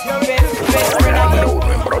 La número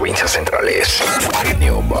 1 en provincias centrales.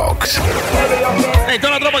 Newvox. Hey,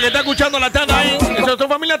 toda la tropa que está escuchando la tanda ahí. ¿Eso es tu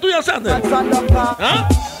familia tuya, Sander? ¿Ah?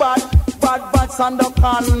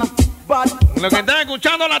 Lo que están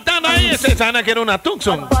escuchando la tanda ahí es esa Ana que era una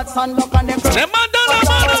Tucson. ¡Le mandan la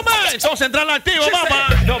mano, man! Todo central activo, papá.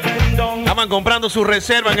 Estaban comprando su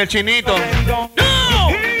reserva en el Chinito. ¡No!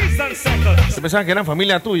 Se pensaban que eran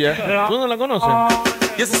familia tuya. ¿Tú no la conoces?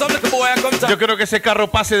 Yo creo que ese carro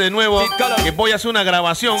pase de nuevo. Que voy a hacer una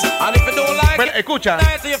grabación. Pero, escucha,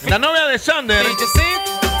 la novia de Sander,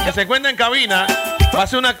 que se encuentra en cabina, va a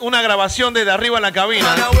hacer una grabación desde arriba en la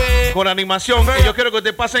cabina con animación. Y yo quiero que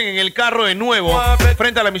te pasen en el carro de nuevo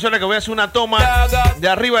frente a la emisora, que voy a hacer una toma de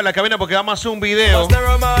arriba de la cabina porque vamos a hacer un video.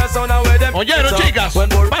 Oyeron, chicas,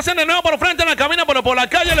 pasen de nuevo por frente a la cabina, pero por la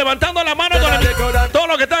calle levantando la mano. Todos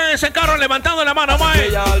los que están en ese carro levantando la mano,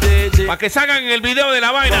 para que salgan en el video de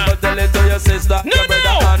la vaina. ¡No!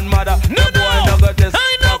 ¡Ay,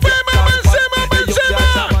 no!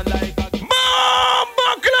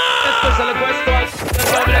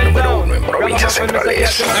 La número 1 en provincias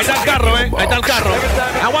centrales. Ahí está el carro, Ahí está el carro.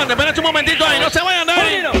 Aguante, espérate un momentito ahí. No se vayan de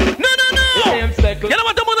ahí. No. Ya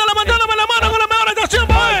levantamos la mano con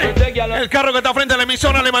carro que está frente a la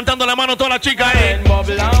emisora levantando la mano toda la chica ahí. No.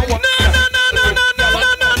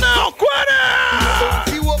 ¡Cuara!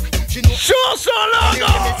 ¡Yo soy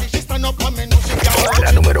loco!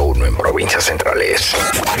 La número 1 en provincias centrales.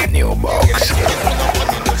 Newvox.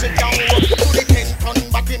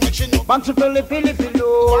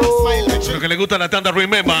 Lo que le gusta a la tanda,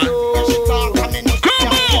 remember.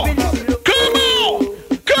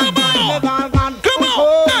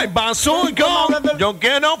 ¡Ay, bazooka! Yo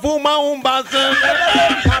quiero fumar un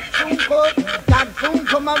bazooka.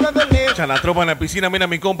 Echa la tropa en la piscina. Mira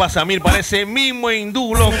mi compa Samir, parece mismo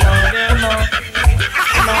hindú, loco.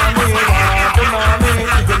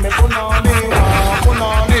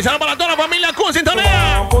 Y saludos para toda la familia con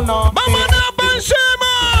sintonía. ¡Vámonos para encima!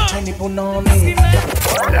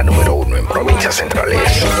 La número 1 en provincias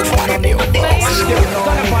centrales. Newvox.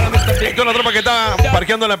 Y toda la tropa que está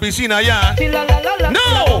parqueando en la piscina allá.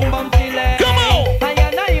 ¡No! ¡Come on!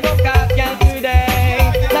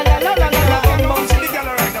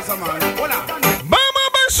 ¡Vamos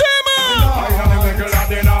para encima!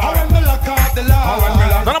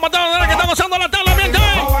 ¡No la mataron! ¡Ahora que está gozando la tabla!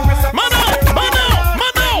 ¡Mano!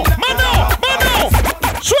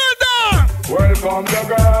 ¡Suelta!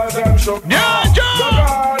 ¡Ya!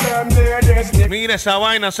 Mira esa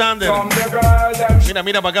vaina, Sander.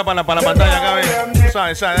 Mira para acá, para la pantalla acá, ve.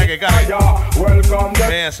 ¿Sabes que cae?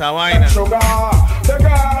 Ve esa vaina. ¡Ay,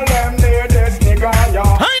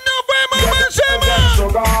 no fuimos encima!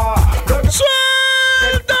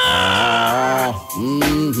 ¡Suelta!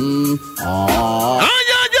 ¡Ay!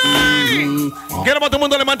 Quiero para todo el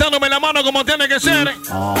mundo levantándome la mano como tiene que ser.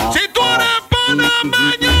 Si tú eres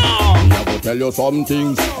panameño. Tell you some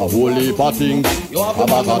things, a whole heap of things, a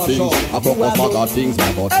bag of things, a buck of bag of things,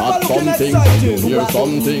 I got hot some things, and you hear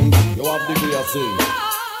something, you have the way of sing.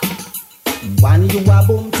 One you a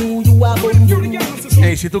boom, two you a boom.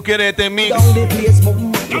 Hey, si tú quieres este mix,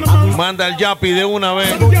 manda el yapi de una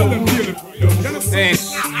vez.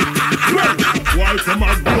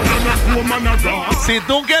 Si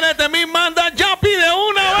tú quieres este mix, manda el yapi de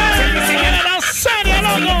una vez. ¡La serie,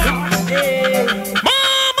 loco!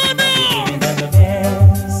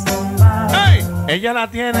 ¡Hey! Ella la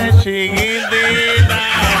tiene chiquitita.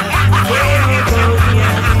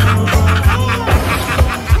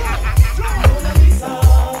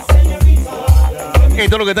 Y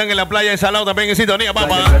todos los que están en la playa de Salado también en sintonía,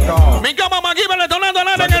 papá. Mi cama aquí me detonando el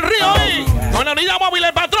aire en el río ahí. Con la unidad móvil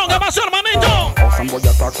el patrón, ¿qué pasó, hermanito? ¡Ay,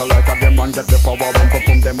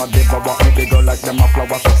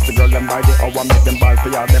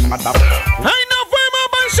 no fuimos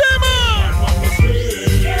para encima!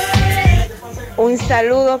 Un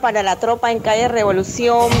saludo para la tropa en calle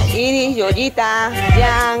Revolución, Iris, Yoyita,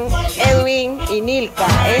 Jan, Edwin y Nilka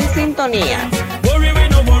en sintonía.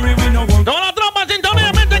 Toda la tropa en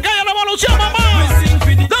sintonía, mente en calle Revolución, mamá.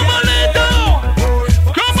 ¡Estamos listos!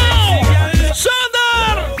 ¿Cómo?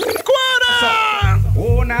 ¡Sander! ¡Cuara!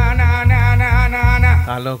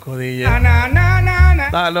 Está loco, DJ.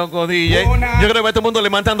 Está loco, DJ. Yo creo que a este mundo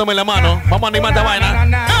levantándome la mano. Vamos a animar esta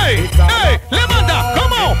vaina. ¡Ey! ¡Ey! ¡Levanta!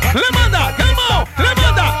 ¿Cómo? ¡Levanta! ¿Cómo?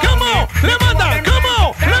 ¡Levanta! ¿Cómo? ¡Levanta!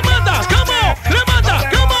 ¿Cómo? ¡Levanta! ¿Cómo? ¡Levanta!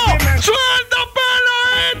 ¿Cómo? ¡Suelta pelo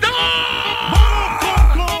esto!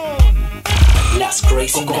 Las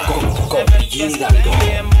Crazy con PillinHidalgo.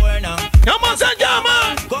 ¿Cómo se llama?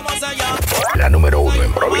 La número 1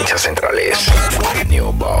 en provincias centrales.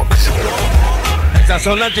 Newvox. Esas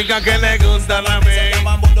son las chicas que le gustan a mí.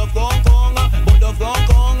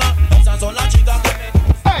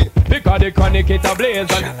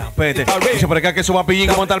 Pete. Dice por acá que suba Pillín,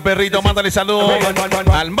 ¿cómo está el perrito? Mándale saludos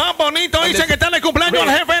al más bonito. Dice que está en el cumpleaños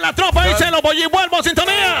al jefe de la tropa. Dice los bollivuelvos,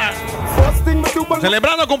 sintonía.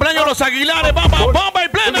 Celebrando cumpleaños los Aguilares. Bomba y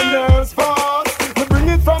plena.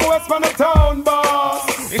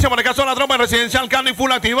 Dice por acá son la tropa residencial Carne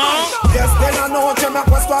Full activado. Desde la noche me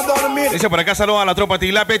acuesto a dormir. Dice por acá saludos a la tropa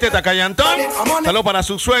Tilapia Teta Cayantón. Saludos para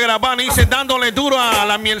su suegra Vani. Dice dándole duro a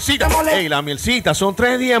la mielcita. Ey, la mielcita, son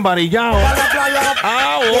 3 días embarillados.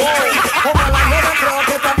 Ah,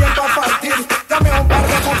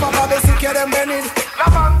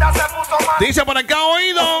 dice por acá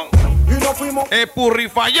oído.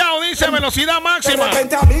 Purrifallado, dice velocidad máxima.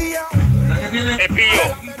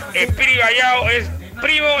 Espiri Gallao es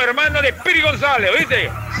primo hermano de Piri González,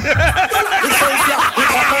 ¿oíste?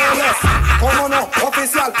 ¿Cómo no?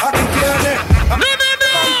 Oficial, aquí tiene. No.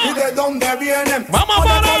 ¿Y de dónde vienen? Vamos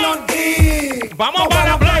para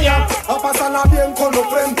la playa. A pasarla bien con los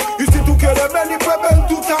friends. Y si tú quieres venir, pues ven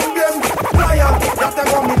tú también. Playa, ya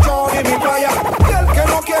tengo mi chor y mi playa. Y el que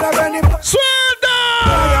no quiere venir, ¡suelta!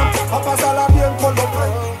 Playa, a pasarla bien con los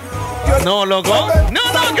friends. No, loco. No,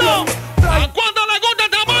 loco.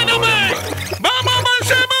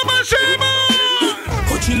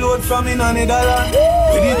 from in Netherlands.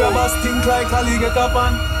 We the grabbers think like alligator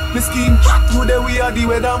pan. The scheme hot today we are the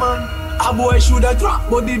weatherman. A boy shoulda drop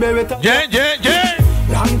but the beretta. Yeah.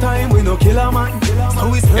 Long time we no kill a man.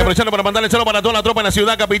 Y aprovechando para mandarle saludos para toda la tropa en la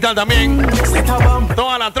ciudad capital también.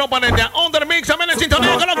 Toda la tropa en el Undermix también en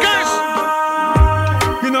sintonía con lo que es.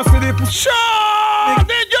 Show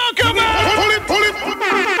de Joker, man. Pull it.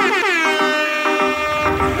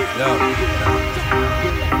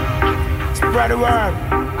 Spread the word.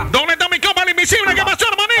 ¿Dónde está mi copa invisible? ¿Qué pasó,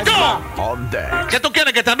 hermanito? ¿Qué tú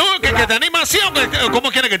quieres? ¿Que te animación?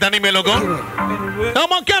 ¿Cómo quieres que te anime, loco?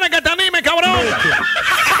 ¿Cómo quieres que te anime, cabrón?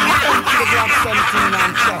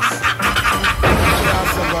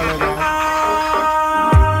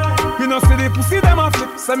 You know see the pussy them a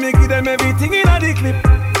flip, so me give them everything in a the clip.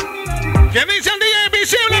 ¿Qué dice el DJ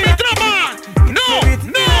invisible, mi tropa? No.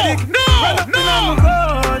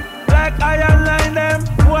 Like I align them,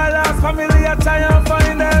 while our family I try and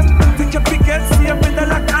find them. Take your picket, see up in the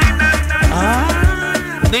lock.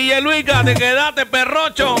 DJ Luica, te quedaste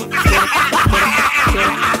perrocho.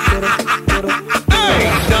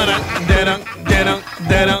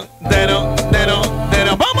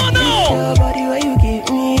 ¡Vámonos!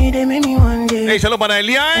 Hey, saludos para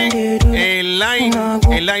Eliane, el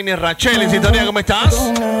line Rachel en sintonía, ¿cómo estás?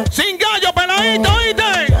 Sin gallo, peladito,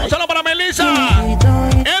 ¿oíste? Un saludo para Melissa.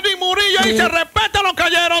 Edwin Murillo dice, respeta a los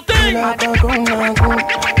callerotín.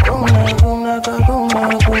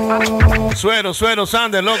 Suero,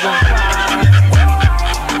 Sander, loco.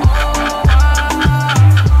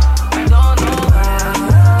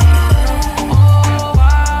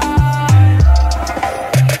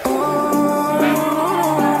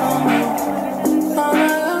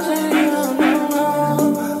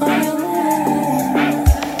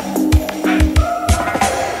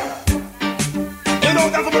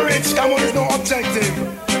 Come on, there's no objective.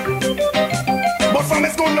 But from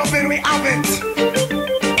it's good loving, we have it.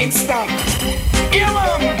 Instant. Yeah,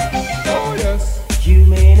 man. Oh, yes. You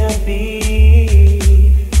may not be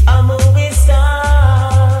a movie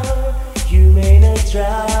star. You may not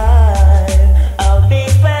drive a big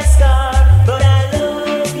fast car. But I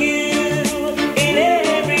love you in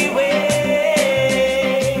every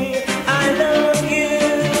way. I love you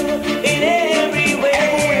in every way.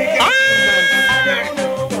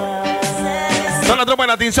 Son la tropa de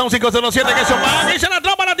la Tinzón 507 que son más. Dice la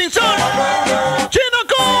tropa de la Tinzón.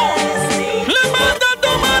 Chinoco. Le manda tu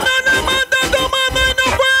mano y nos vemos.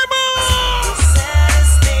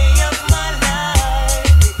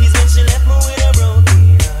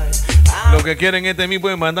 Lo que quieren es de mí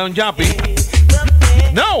pueden mandar un yapi.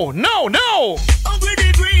 No.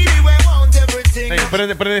 Hey,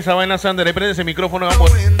 prende esa vaina, Sander. Prende ese micrófono.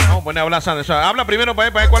 Vamos a poner a hablar, Sander. O sea, habla primero para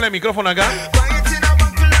ver cuál es el micrófono acá.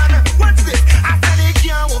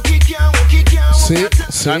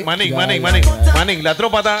 Sí. Manín, la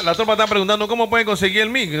tropa está preguntando cómo pueden conseguir el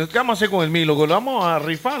mic. ¿Qué vamos a hacer con el mic, loco? Lo vamos a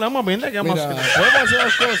rifar, lo vamos a vender. ¿Qué vamos a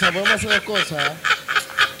hacer? Podemos hacer dos cosas.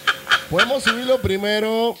 Podemos subirlo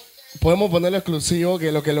primero, podemos ponerlo exclusivo,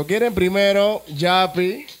 que lo quieren primero,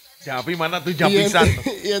 Yapi, manda tu Yapi santo.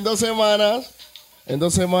 Y en 2 semanas lo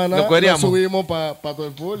subimos para todo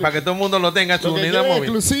el público. Para que todo el mundo lo tenga en su unidad móvil.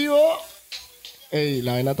 Exclusivo. Ey,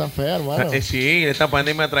 la vaina está fea, hermano. Sí, esta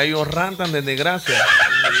pandemia ha traído rantan de desgracia.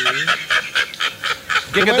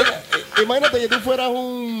 Imagínate que tú fueras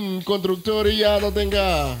un constructor y ya no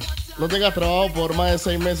tengas trabajo por más de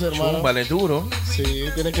 6 meses, hermano. Vale, duro. Sí,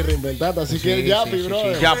 tienes que reinventarte. Así que Yapi,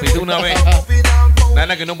 brother. Yapi, de una vez.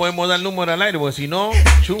 Nada que no podemos dar el número al aire, porque si no,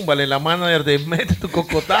 chúmbale la mano de mete tu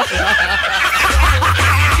cocotazo.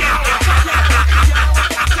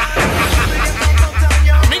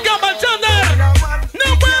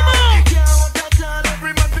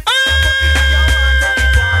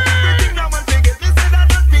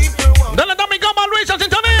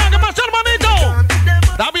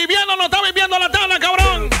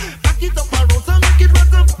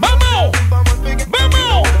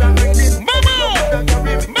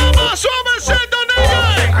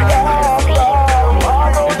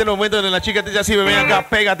 Momento de la chica te dice así, ven acá,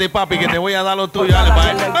 pégate, papi, que te voy a dar lo tuyo. Dale,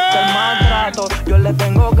 pa' yo le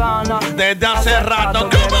tengo ganas desde hace rato.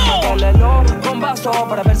 ¿Cómo? Con vaso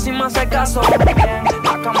para ver si me hace caso.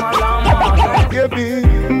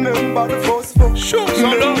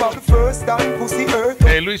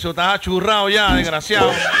 Luis, estás achurrado ya,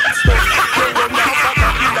 desgraciado.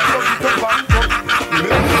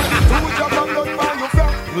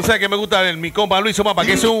 Tú sabes que me gusta mi compa Luis, papá,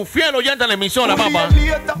 que es un fiel oyente a la emisora, papá.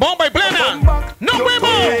 Bomba y plena. ¡Nos vemos!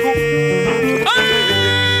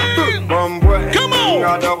 ¡Ay! ¡Come on!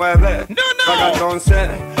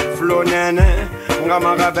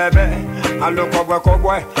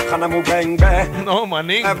 No,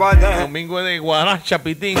 manín. Domingo es de Guaracha,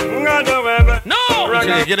 Pitín. No.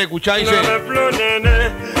 Dice que quiere escuchar, dice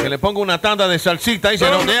que le pongo una tanda de salsita. Dice,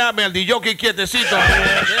 no, déjame al DJ quietecito.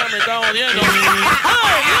 Déjame, está odiando.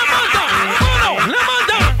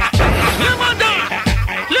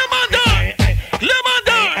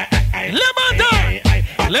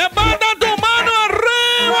 Levanta tu mano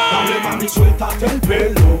arriba. Dale, mami, suéltate el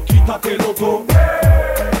pelo, quítatelo todo.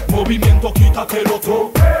 Movimiento, quítatelo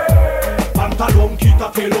todo. Pantalón,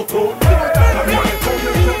 quítatelo todo.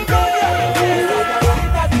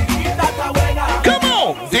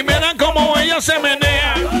 ¿Cómo? Si miran cómo ella se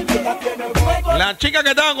menea. La chica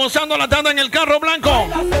que estaba gozando la tanda en el carro blanco.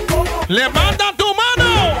 Levanta tu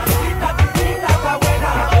mano.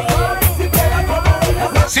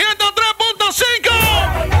 103.5.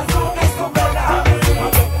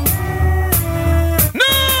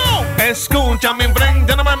 No. Escucha mi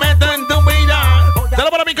frente, no me metas en tu vida. Dale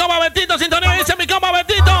para mi coma Betito, sintonía dice mi coma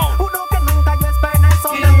Betito.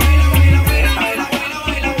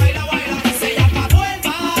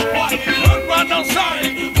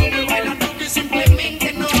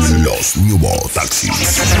 Los Newvox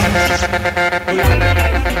taxis.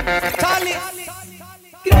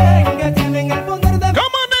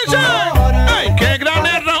 ¿Cómo dice? ¡Ay, qué gran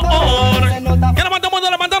error! Que levanta el mundo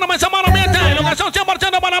levantándome esa mano, miente. Lo que son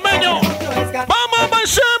 100% panameños. ¡Vamos para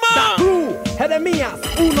encima! Jeremías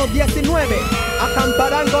 1:19.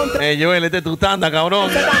 Acamparán contra. Joel, este es tu tanda,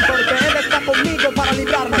 cabrón. Porque él está conmigo para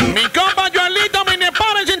librarme. Mi compa Joelito, mi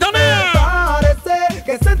nepal en sintonía.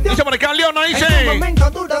 Dice por acá, Leona, dice.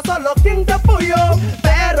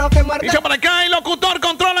 Dice por acá, el locutor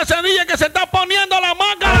controla ese DJ que se está poniendo la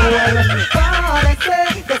manga.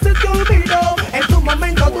 Parece que se te olvidó. En tu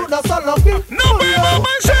momento duro solo quien. ¡No vemos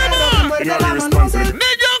más! ¡Ni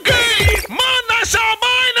Yoki! ¡Manda esa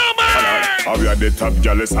vaina, man! We are the top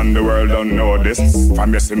jealous and the world don't know this.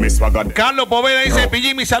 From your Miss Wagad. Carlos Poveda dice,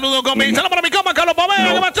 Pillín, mi saludo con mi. Saludo para mi coma, Carlos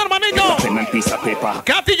Poveda, ¿qué va a hacer, hermanito?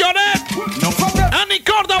 Katy Lloret, Ani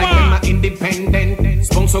Córdoba.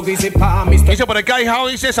 Dice por acá, Hijao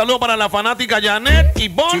dice, saludo para la fanática Janet y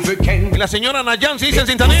Bon. Y la señora Nayan dice en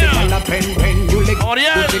sintonía.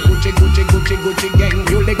 Oriel.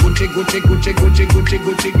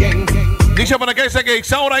 Dice por acá, dice que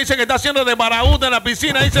Isaura dice que está haciendo de baraúd en la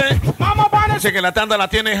piscina, dice. Dice que la tanda la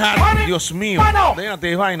tiene hard. Dios mío,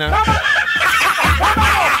 déjate vaina.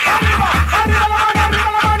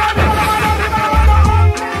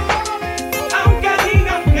 Aunque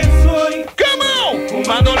digan que soy un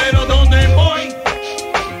bandolero donde voy,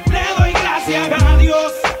 le doy gracias a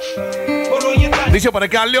Dios por hoy estar. dice por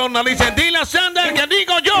acá Leona, dice, dile a Sander que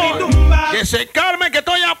digo yo que se calme que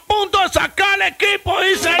estoy a punto de sacar el equipo,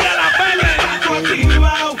 dice ella la pele.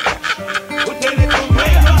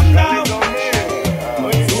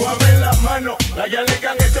 Súbame la mano, la yale que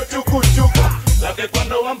han hecho chucu chucu. La que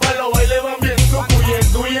cuando van para los bailes van bien sucu.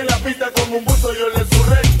 Y en la pista como un buzo yo le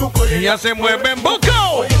surré el tuco. Y ya se mueve en buco.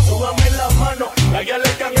 Oye, súbame la mano, la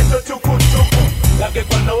yale que han hecho chucu chucu. La que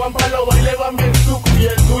cuando van para los bailes van bien sucu. Y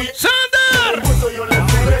el tuyo. ¡Sander! Yo le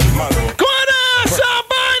surré el mano. ¿Cuál es esa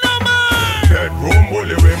vaina, man?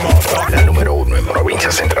 La número 1 en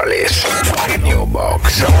provincias centrales.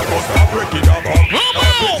 Newvox.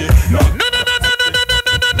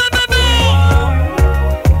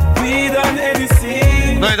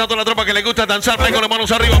 No hay tanto la tropa que le gusta danzar, play con las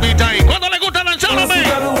manos arriba, mitad. ¿Cuándo le gusta danzar, hombre?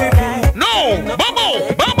 No, vamos,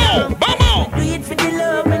 vamos, vamos.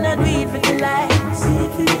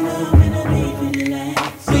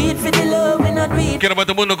 Quiero para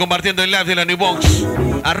todo el mundo compartiendo el live de la Newvox.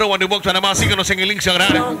 @ Newvox Panamá, síguenos en el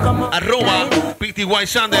Instagram. @ PTY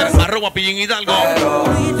Sander, @ PillinHidalgo.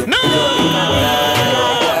 ¡No!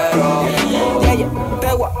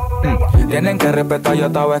 Tienen que respetar, ya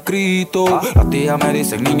estaba escrito. Las tías me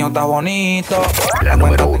dicen, niño, está bonito. La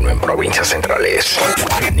número 1 en provincias centrales.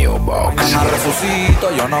 Newvox. Mañana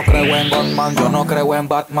resucito, yo no creo en Batman, yo no creo en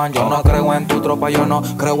Batman, yo no creo en tu tropa, yo no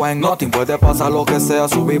creo en nothing. Puede pasar lo que sea,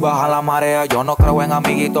 subir, baja la marea. Yo no creo en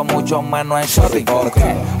amiguitos, mucho menos en shopping. Porque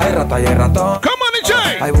hay rata y hay ratón. ¿Cómo dice?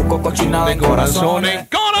 Hay busco cochinada en corazones.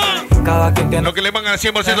 Cada quien tiene lo que le van al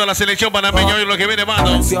 100% a la selección panameña y lo que viene,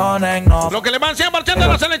 mano. Lo que le van 100% a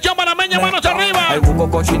la selección panameña, manos arriba. Hay busco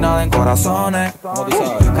cochinada en corazones.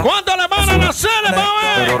 ¿Cuánto le van a la sele,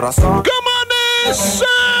 mami? ¿Cómo dice?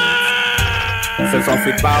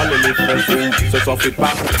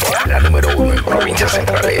 La número 1 en provincias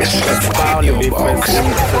centrales. Newvox. ¡Hey,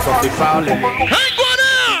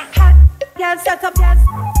 Guara! Girl, set up, yes.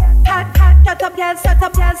 Hot, hot, shut up, yes. Set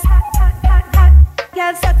up, yes. Hot, hot, hot.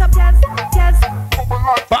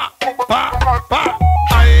 Pa.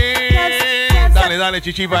 Ahí. Dale,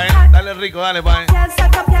 chichipa, Dale rico, dale, pa,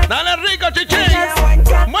 Dale rico, chichi.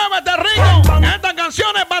 Muévete rico. Esta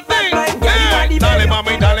canción es para ti. Dale,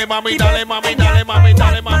 mami.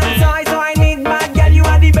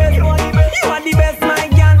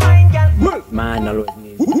 Man, always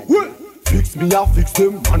need. Fix me, I fix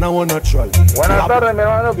them, and I wanna try. Buenas tardes, mi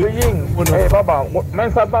hermano Pillín. Papá,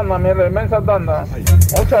 mensa tanda.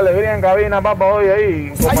 Mucha alegría en cabina, papá, hoy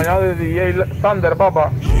ahí, acompañado de DJ Sander,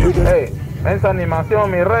 papá. Mensa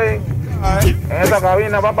animación, mi rey. En esta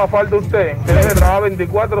cabina, papá, falta usted. Tiene que trabajar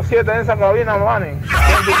 24/7 en esa cabina, mani.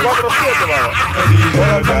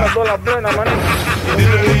 24/7, papá. Todas las plenas, mani.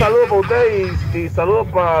 Un saludo para usted y saludos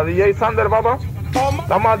para DJ Sander, papá.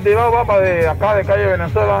 Estamos activados, papá, de acá de calle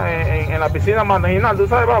Venezuela, en la piscina marginal. ¿Tú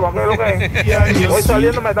sabes, papá, qué es lo que es? Hoy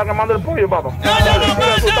saliendo me está quemando el pollo, papá.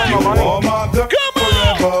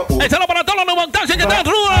 Échalo para todos los Newvox Taxi que están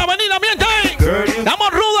rudos a la avenida, miente.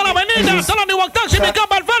 Estamos rudos a la avenida. Todos los Newvox Taxi, mi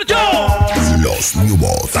capa al Fercho. Los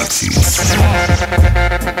Newvox Taxis.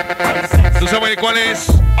 ¿Tú sabes cuál es?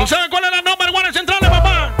 ¿Tú sabes cuál es la número 1 central,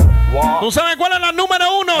 papá? ¿Tú sabes cuál es la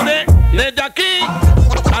número 1 desde aquí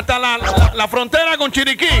hasta la frontera con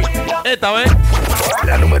Chiriquí? Esta vez.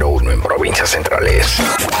 La número 1 en provincias centrales.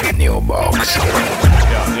 Newvox.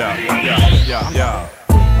 Ya.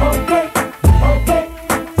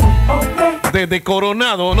 Desde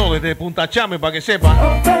Coronado, no, desde Punta Chame, para que sepa.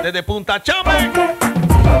 Desde Punta Chame.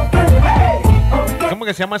 ¿Cómo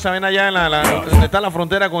que se llama esa vena allá en donde está la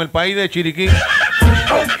frontera con el país de Chiriquí?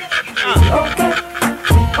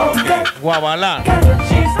 Guabalá.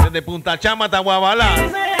 Desde Punta Chama hasta Guabalá.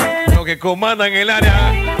 Lo que comandan el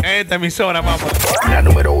área esta emisora, papá. La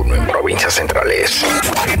número 1 en provincias centrales.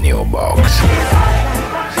 Newvox.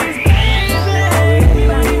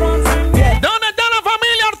 ¿Dónde está la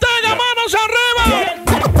familia Ortega? ¡Manos arriba!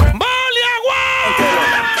 ¡Vale, agua!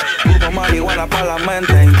 Puto marihuana para la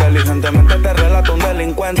mente. Inteligentemente te relata un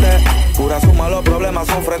delincuente. Cura suma, los problemas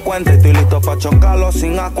son frecuentes. Estoy listo para chocarlos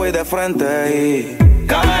sin asco y de frente.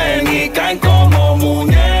 Y caen como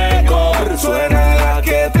muñecos. Suena la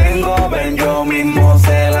que tengo, ven, yo mismo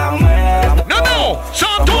se la meto. ¡No!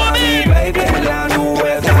 ¡Son Tony! Baby, en la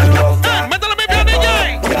nube están los ¡Métale, mi bien,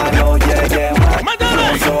 DJ! Ya no llegué más.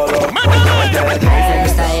 ¡Métale!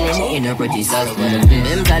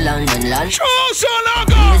 ¡Chuso,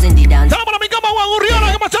 loco! ¡Estamos para mi cama, Juan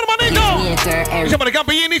Urriola! ¿Qué pasa, hermanito? Dice por acá,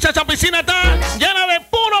 Pillín, dice, esa piscina está llena de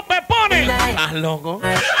puros pepones. ¿Estás loco?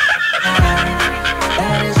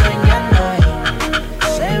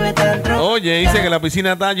 Oye, dice que la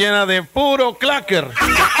piscina está llena de puro clacker.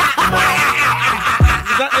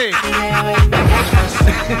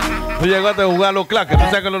 Tú llegaste a jugar los clackers. Tú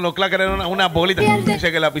sabes que los clackers eran una bolita. Dice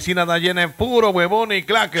que la piscina está llena de puro huevones y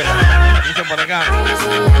clacker. Dice por acá.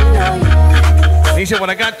 Dice por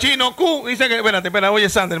acá, Chino Q. Dice que, espera, oye,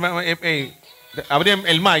 Sander. Abrí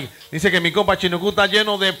el mic. Dice que mi compa Chino Q está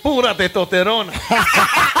lleno de pura testosterona.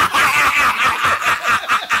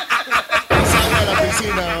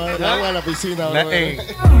 Agua a la piscina.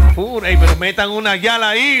 Pero metan una guiala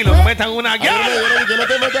ahí, metan una guiala. Que no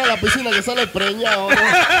te metas a la piscina, que sale preñado. ¿Dónde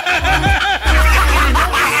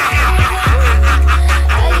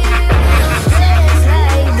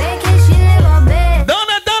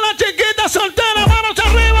está la chiquita soltera? ¡Manos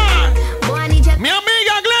arriba! Mi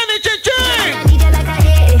amiga Glenny Chichi.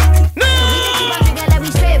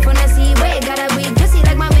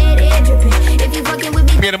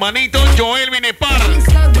 Mi hermanito Joel Vinepar,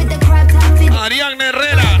 Ariane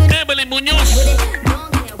Herrera, Evelyn Muñoz.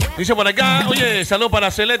 Dice por acá, oye, salud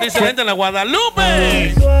para Celeste, dice gente en la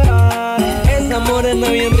Guadalupe. Esa morena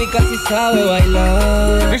bien rica si sabe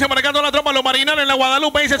bailar. Dice por acá toda la tropa, los marinales en la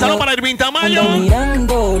Guadalupe. Dice salud para Irvin Tamayo.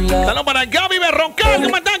 Salud para Gaby Berrocal.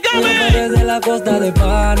 ¿Cómo estás, Gaby? De la costa de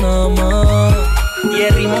Panamá. Y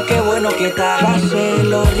el ritmo qué bueno que está.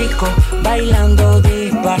 Lo rico, bailando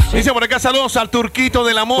despacito. Dice por acá saludos al Turquito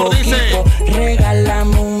del Amor. Poquito, dice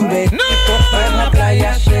regálame un besito. En la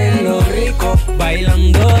playa lo rico,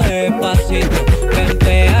 bailando despacito.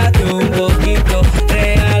 Campeate un poquito,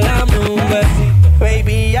 regálame un besito.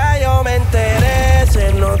 Baby, ya yo me enteré.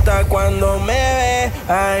 Se nota cuando me ves.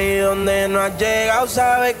 Ahí donde no has llegado,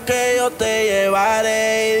 sabes que yo te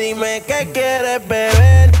llevaré. Y dime qué quieres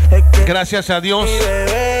beber. Gracias a Dios.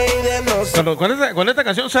 Cuando esta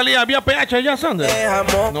canción salía, ¿había PH allá, Sander?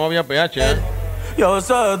 No había PH, ¿eh? Yo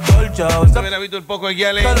soy dolce. Usted hubiera visto un poco de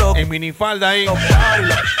guiale en minifalda ahí. No.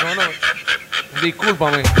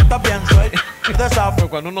 Discúlpame. Pero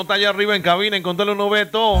cuando uno está allá arriba en cabina, en control uno ve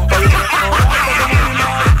todo.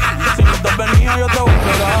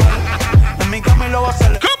 mi cama y lo voy a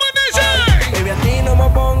hacer. ¿Cómo dice? Baby, a ti no me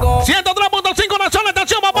pongo. 103.5 la sola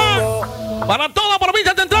estación, papá. Para todas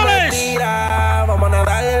provincias centrales. Mira, vamos a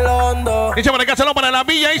nadar el hondo. Dice por acá, saludos para la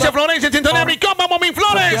villa. Dice Florencia, en sintonía, mi compa, Mami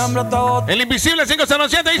Flores. El invisible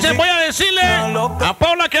 507 dice, voy a decirle a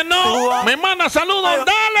Paula que no. Me manda saludos,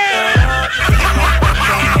 dale.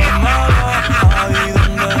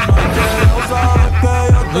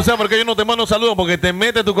 No sé por qué yo no te mando saludos, porque te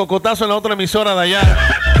mete tu cocotazo en la otra emisora de allá.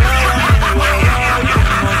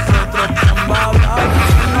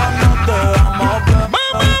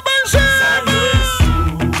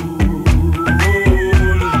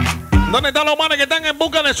 ¿Dónde están los manes que están en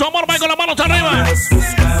busca de su amor? Van con las manos arriba.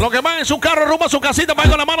 Los que van en su carro rumbo a su casita, van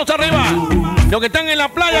con las manos arriba. Los que están en la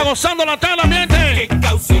playa gozando la tarde ambiente. Que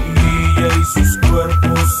causa en ella y sus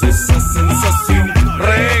cuerpos esa sensación.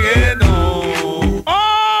 Reggaeton.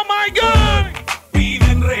 Oh my God.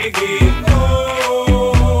 Piden reggaeton.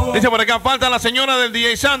 Dice por acá, falta la señora del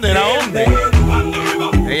DJ Sander. ¿A dónde?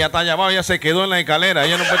 Ella está allá abajo, ella se quedó en la escalera.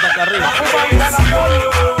 Ella no puede estar acá arriba.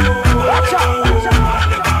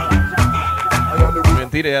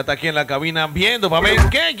 Mentira, ella está aquí en la cabina viendo para ver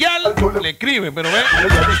qué ya le escribe, pero ve.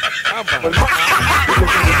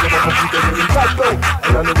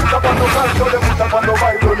 Le gusta cuando salto, le gusta cuando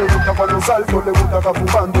bailo, le gusta cuando salto, le gusta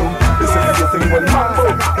capumando. Dice que yo tengo el mambo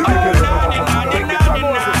y que quiero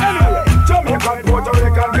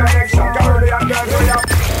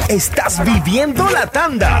Estás viviendo la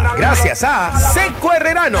tanda gracias a Seco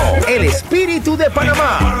Herrerano, el espíritu de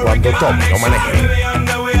Panamá. Cuando tome, no maneje.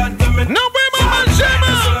 ¡Nos vemos,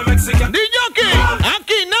 Marcema! DJ,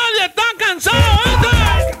 aquí nadie está cansado,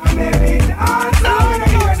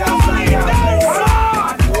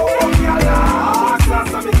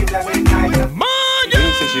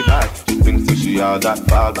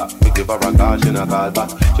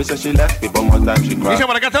 Dice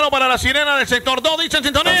por acá, está para la sirena del sector 2, dice en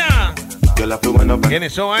sintonía.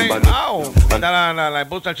 ¿Quiénes son ahí? Está la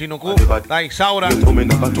esposa del Chinucú, está Isaura.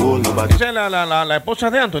 Dice la esposa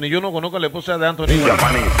de Anthony. Yo no conozco a la esposa de Anthony.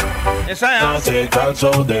 Esa es. Se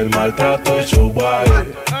cansó del maltrato de su guay.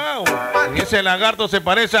 Y ese lagarto se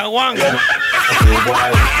parece a Juan.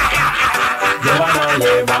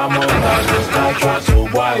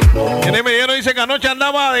 Tiene mediano, dice que anoche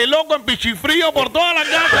andaba de loco en pichifrío por todas las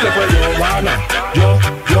casas.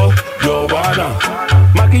 Giovanna,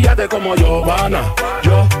 maquillate como Giovanna,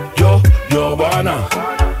 Giovanna,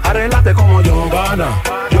 arreglate como Giovanna,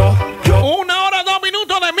 1 hora 2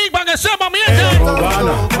 minutos de mí para que sepa miente. No.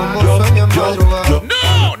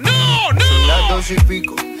 Las 2 y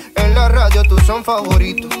pico. En la radio tú son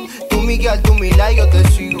favoritos. Tú Miguel, tú Mila y yo te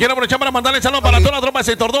sigo. Quiero aprovechar para mandarle saludos para toda la tropa de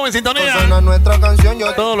sector 2 en sintonía. Nuestra canción,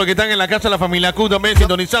 todos los que están en la casa de la familia Q también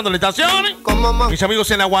sintonizando la estación. Mis amigos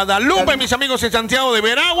en la Guadalupe, mis amigos en Santiago de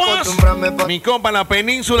Veraguas. Mi compa en la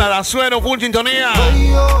península de Azuero, full sintonía.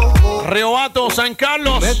 Reobato, San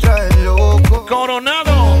Carlos,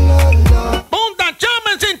 Coronado, Punta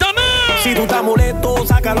Chama en sintonía. Si tú estás molesto,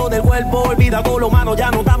 sácalo del cuerpo. Olvida todo lo malo,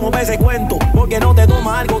 ya no estamos para ese cuento. Porque no te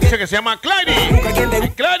toma algo que... Dice que se llama Clary.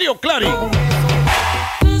 Clary o Clary.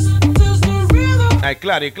 Ay,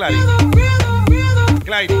 Clary. Clary.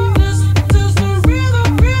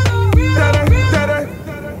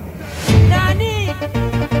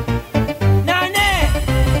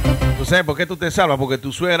 ¿Tú sabes por qué tú te salvas? Porque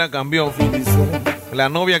tu suegra cambió. La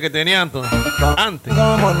novia que tenía antes.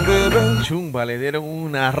 Chumba, le dieron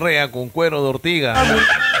una rea con cuero de ortiga.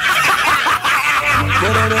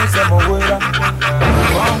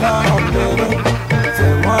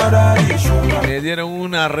 Le dieron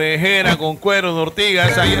una rejera con cuero de ortiga.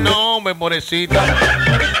 Esa no, hombre, pobrecita.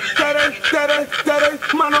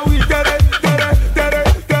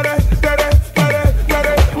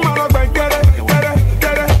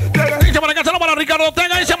 Dice por acá, saludos para Ricardo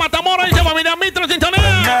Ortega. Dice Matamora, dice familia Mitro,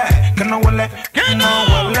 sintonía. Que no huele.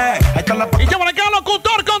 Dice por acá,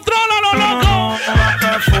 locutor, contrólalo, loco.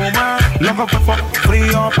 Loco,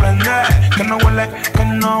 frío, prende. Que no huele.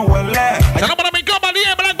 Saludos para mi copa,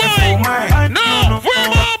 DJ Black Boy. No,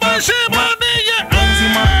 fuimos por encima, DJ.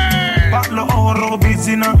 Los ojos rojos,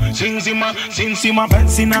 piscina. Encima,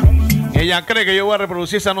 benzina. Ella cree que yo voy a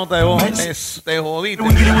reproducir esa nota de voz. Es de jodito.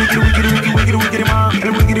 Quiero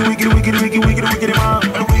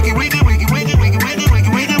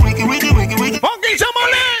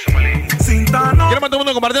más todo el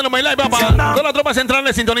mundo compartiendo My Life, papá. Toda la tropa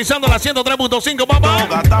central sintonizando la 103.5, papá.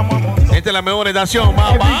 Esta es la mejor estación,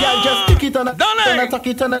 papá. Dale.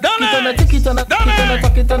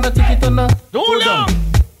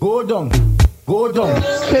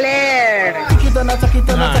 Claire.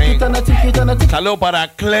 Saludos para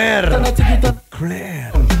Claire.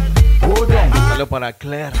 Saludos para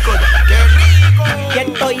Claire. Que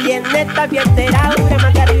estoy en esta fiestera,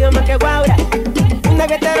 más que arriba, más que guaura. Una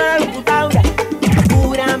fiestera de locutaura.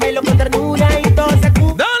 Cúramelo con ternura y todo se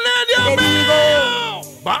cura. ¡Dale, Dios mío!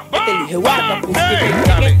 ¡Va! Te dije guarda.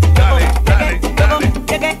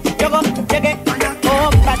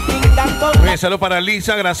 Bien, saludos para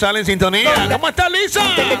Lisa Grasal en sintonía. ¿Cómo está Lisa?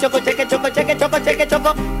 Cheque, choco, cheque, choco, cheque, choco, cheque,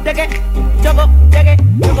 choco, cheque, choco, cheque,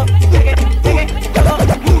 choco, cheque, cheque, choco,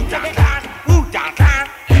 cheque.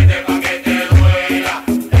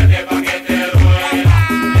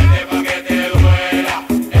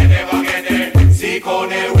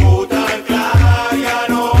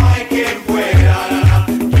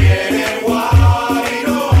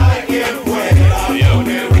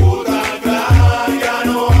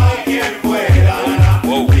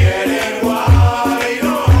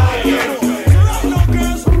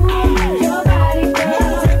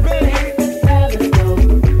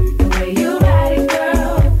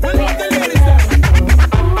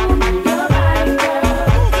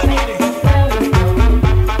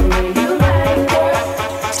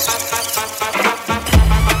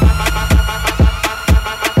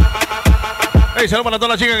 Saludos para todas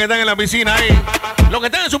las chicas que están en la piscina ahí. Los que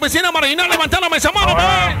están en su piscina marginal, levantar la mesa mano.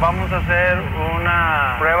 Ahora vamos a hacer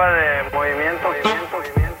una prueba de movimiento.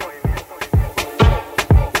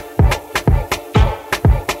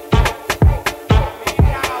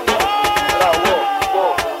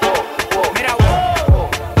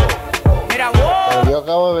 Yo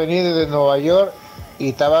acabo de venir desde Nueva York y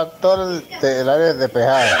estaba todo el área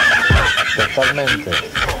despejada. Totalmente.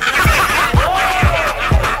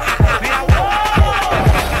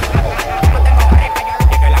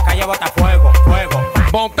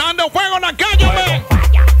 Botando fuego en la calle, hombre.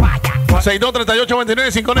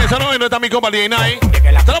 62382959. Saludos, no está mi compa D9.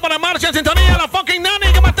 Saludos para Marcia en sintonía, la fucking Nani.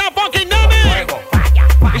 ¿Cómo está fucking Nani?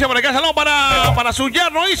 Dice por acá, saludos para su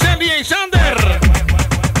yerno, dice DJ Sander.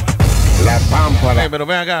 La pámpara. Pero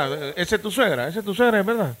ven acá, esa es tu suegra, es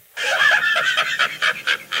verdad.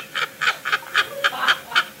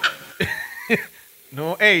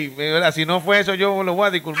 No, ey, si no fue eso, yo lo voy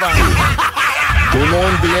a disculpar. Tú no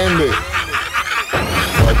entiendes.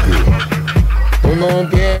 Tú no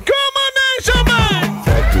entiendes. ¿Cómo no eso, man?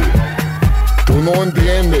 Tú no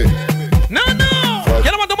entiendes. No.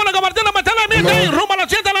 Quiero más tomar la compartida, meterla en mi rumbo a las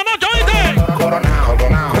 7 de la noche, ¿oíste?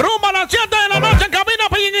 Rumbo a las 7 de la noche en cabina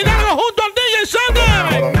PillinHidalgo junto al DJ Sander.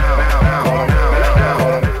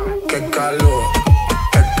 Qué calor.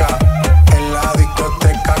 En la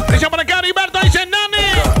discoteca. Dice por acá, Heriberto, dice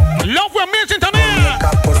Nani. Lo fue a mí en sintonía.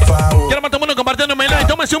 Quiero más tomar la compartida en mi live.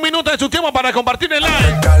 Tómese un minuto de su tiempo para compartir el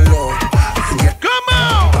live.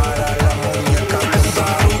 ¿Cómo?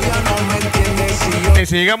 Y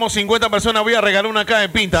si llegamos 50 personas voy a regalar una caja de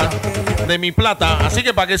pinta de mi plata. Así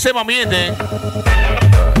que para que sepa mi gente,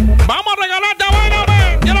 vamos a regalarte bueno,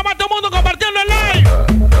 ven. Ya lo va todo el mundo compartiendo el live.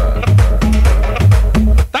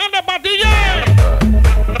 ¡Tan de patilla!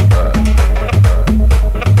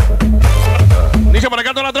 Dice por acá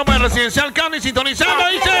toda la tropa de Residencial Candy sintonizando.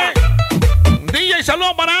 Dice DJ,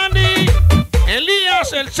 saludos para Andy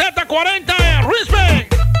Elías, el Z40,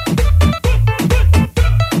 respect.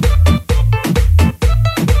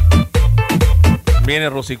 Viene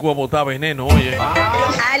Rosicú a botar veneno, oye.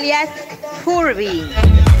 Alias Furby. ¿En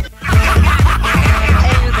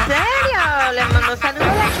serio? Le mando saludos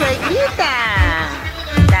a la suegrita.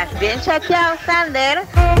 ¿Estás bien chateado, Sander?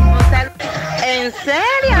 ¿En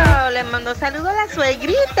serio? Le mando saludos a la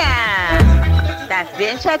suegrita. ¿Estás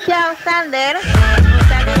bien chateado, Sander? Un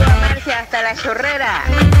saludo a Marcia hasta la chorrera.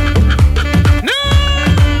 ¡No!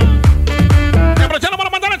 Aprovechando para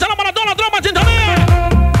mandar el saludo para toda la tropa en sintonía.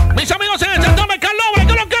 Mis amigos en el sector de Calobre,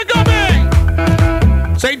 ¿qué es lo que come?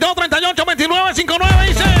 62382959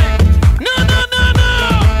 dice. No.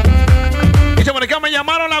 Dice por acá me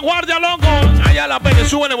llamaron la guardia, loco. Allá la pegue,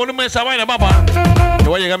 sube el volumen de esa vaina, papá. Yo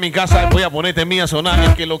voy a llegar a mi casa, voy a ponerte mía a sonar.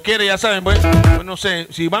 El que lo quiere, ya saben, pues no sé,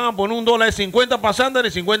 si van a poner $1 es 50 para Sander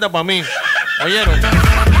y 50 para mí. ¿Oyeron?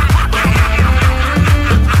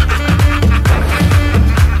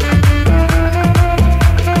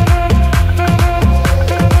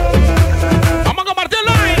 Vamos a compartir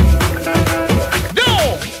live.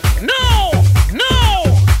 No.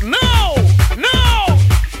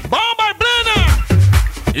 Bomba en plena.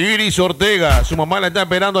 Iris Ortega, su mamá la está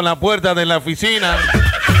esperando en la puerta de la oficina.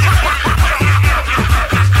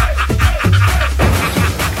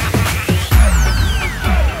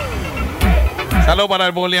 Saludos para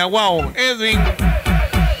el boleaguao, Edwin.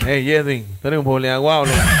 Hey, Edwin, tú eres un boleaguao,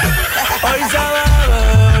 ¿no? Hoy se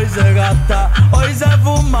bebe, hoy se gasta, hoy se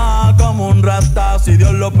fuma como un rata, si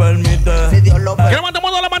Dios lo permite. Quiero más todo el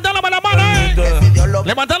mundo levantarla para la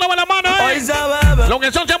Levantándome la mano, Los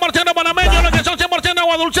que son 100% panameños, los que son 100%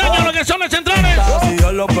 aguadulceños, los que son de centrales.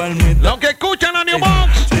 Los que escuchan a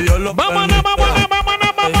Newvox. Vámonos por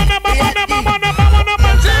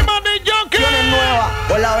encima de Jockey. Nueva,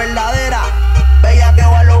 o la verdadera. Bella que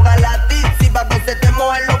va a lograr la tizi, pa' que se te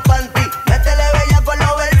mojen los panties. Métele bella con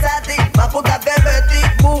los versátil, más puta que Betty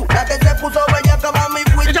Boo. La que se puso bella que va mi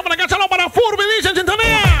fui. Dice por acá, saludos para Furby, dicen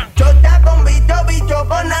sintonía. Chota con bicho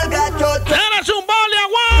con alga, chota. Eres un boli,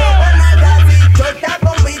 aguao. Chota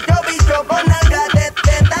con bicho con alga, te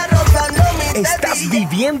está rozando mi Estás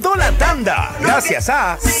viviendo la tanda. Gracias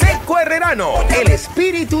a Seco Herrerano, el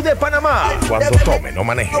espíritu de Panamá. Cuando tome, no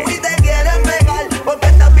maneje. Y te quieren pegar porque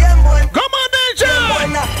estás bien buena. ¿Cómo dice?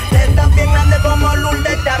 Estás bien grande como luz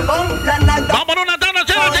de chacón. Vamos a una tanda,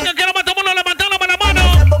 chela, chica. Quiero más todo el mundo levantándome la mano.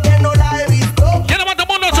 Porque no la he visto. Quiero más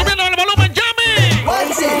todo el mundo subiendo el volumen, Yami.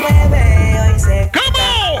 Hoy se bebe, hoy se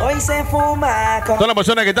 ¿Cómo? Hoy se fuma. Todas las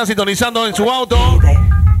personas que están sintonizando en su auto.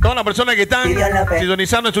 Todas las personas que están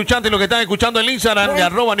sintonizando en su chat y los que están escuchando en Instagram y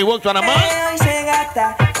 @Newvox Panamá. Hoy se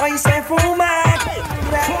gasta, hoy se fuma.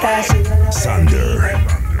 Thunder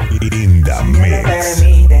in the mix.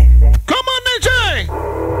 ¿Cómo dice?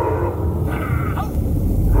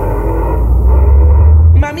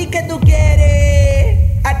 Mami, ¿qué tú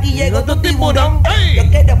quieres? Aquí llegó tu tiburón. Yo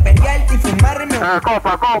quiero pelearte y fumarme.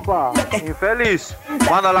 Copa. Infeliz.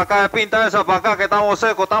 Manda la caja de pinta esa para acá que estamos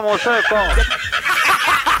secos.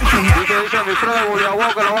 Dice mi Fred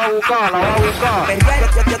Buliagua que la va a buscar.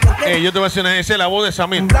 Yo te voy a decir, esa es la voz de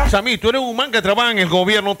Samir. Samir, tú eres un man que trabaja en el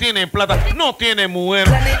gobierno, tiene plata, no tiene mujer.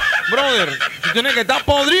 Brother, tú tienes que estar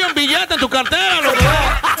podrido en billete en tu cartera, loco.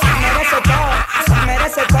 Merece todo.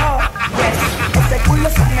 Ese culo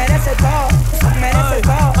se merece todo.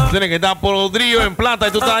 Tú tienes que estar podrido en plata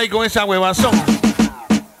y tú estás ahí con esa huevazón.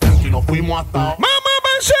 Y nos fuimos hasta abajo. ¡Mamá,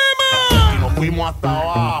 Benzema! Y nos fuimos hasta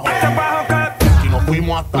abajo.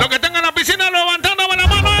 Los que están en la piscina levantándome la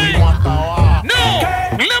mano ahí. ¡No!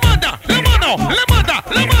 ¡Levanta!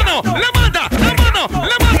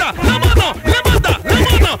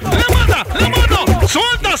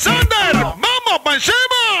 ¡Suelta, Sander! ¡Vamos, Benzema!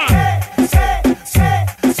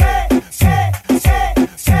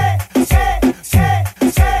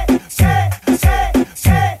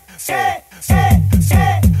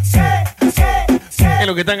 Es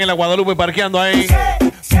lo que están en la Guadalupe parqueando ahí.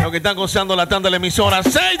 Los que están goceando la tanda de la emisora.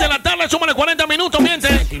 6 de la tarde, súmale 40 minutos,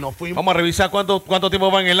 miente. Vamos a revisar cuánto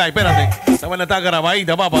tiempo va en el live. Espérate. Esta buena está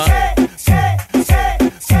grabadita, papá.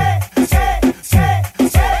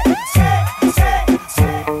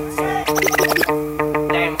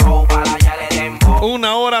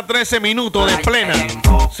 1 hora 13 minutos de plena.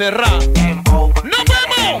 Cerrá. ¡Nos vemos!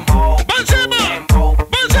 ¡Benzema!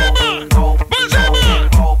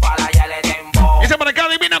 Dice por acá,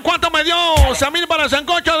 adivina cuánto me dio Samir para el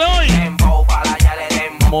sancocho de hoy.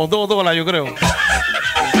 Como $2, yo creo.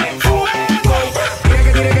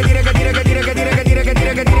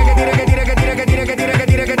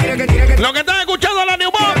 Lo que están escuchando a la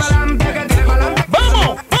Newvox.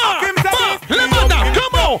 Vamos,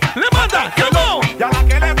 levanta, ¿cómo?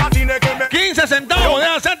 15 centavos,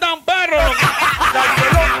 deja ser tan perro.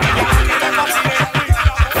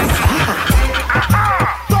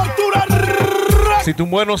 Si tu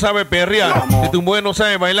mujer no sabe perrear, si tu mujer no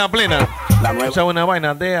sabe bailar plena, no sabe una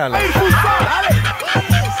vaina, déjala.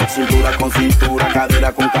 Cintura con cintura,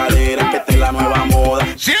 cadera con cadera, que esta es la nueva moda.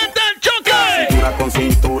 ¡Siente el choque! Cintura con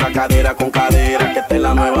cintura, cadera con cadera, que esta es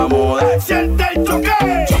la nueva moda. ¡Siente el choque!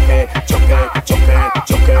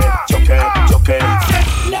 Choque.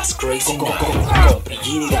 Las crazy con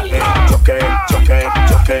PillinHidalgo. Choque.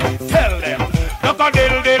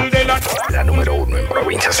 La número 1 en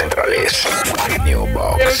provincias centrales.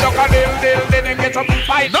 Newvox. ¿Dónde está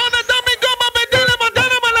mi copa? Vete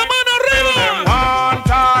levantándome la mano arriba.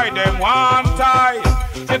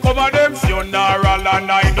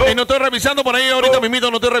 Y no estoy revisando por ahí ahorita mismito,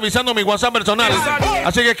 no estoy revisando mi WhatsApp personal.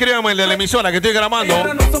 Así que escríbame el de la emisora que estoy grabando.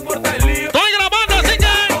 Estoy grabando, así que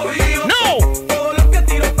no.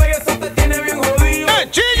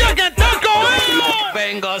 Chilla que está cogido.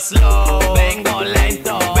 Vengo slow, vengo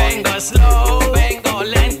lento, vengo slow, vengo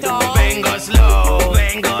lento, vengo slow,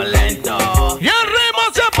 vengo lento. Y el ritmo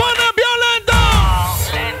se pone violento.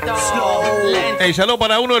 Hey, saludo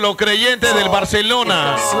para uno de los creyentes del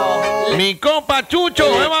Barcelona. Mi compa Chucho,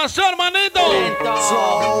 ¿qué pasó, hermanito?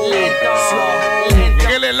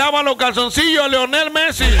 Que le lava los calzoncillos a Lionel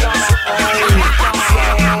Messi.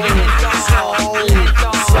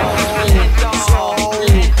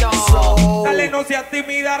 Dale, no seas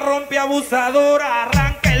tímida, rompe abusadora,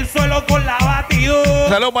 arranca el suelo con la batidora.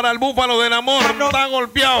 saludo para el búfalo del amor. Está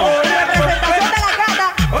golpeado.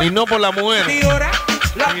 Y no por la mujer.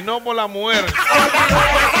 Y no por la mujer.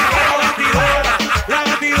 La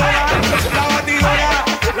batidora.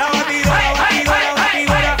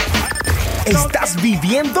 Estás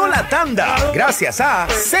viviendo la tanda gracias a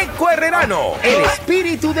Seco Herrerano, el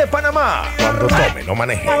espíritu de Panamá. Cuando tome, no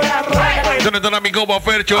maneje. ¿Dónde está mi copa,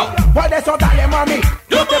 Fercho? Por eso dale, mami.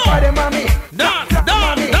 No te pares, mami.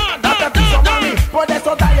 Por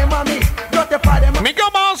eso dale, mami. No te pares, mami. Mi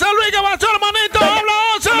copa José Luis, ¿qué pasó, hermanito? ¡Habla,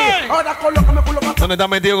 José! Ahora colócame culo. ¿Dónde estás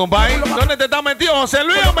metido, compadre? ¿Dónde te estás metido, José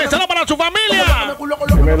Luis? Hombre, saludos para su familia.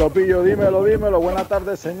 Dímelo, Pillo, dímelo. Buenas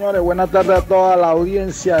tardes, señores. Buenas tardes a toda la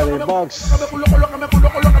audiencia de Vox.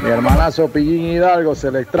 Mi hermanazo PillinHidalgo,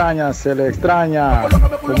 se le extraña.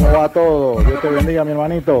 ¿Cómo va todo? Dios te bendiga, mi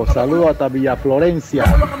hermanito. Saludos hasta Villa Florencia.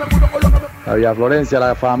 A Villa Florencia,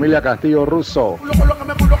 la familia Castillo Russo.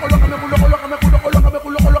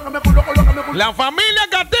 La familia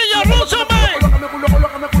Castillo Russo, man.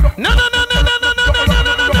 No.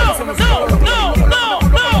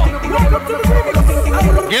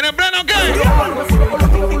 ¿Tiene pleno qué?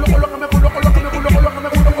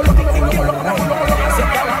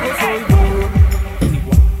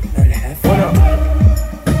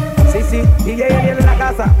 Sí, DJ Ariel en la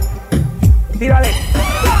casa. Tírale.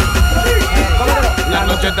 La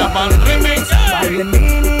noche está para el remix.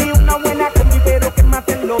 Mini, una buena combi, pero que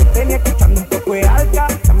maten los tenía escuchando un poco de alca.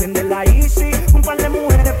 También de la Easy, un par de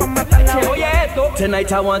mujeres para matarla. Oye esto.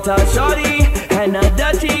 Tonight I want a shorty and a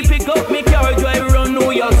dirty. Pick up me car, drive around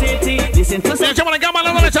New York City. Listen to some. Échame acá,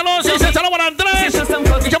 mandándole saludos. Y se saluda para Andrés.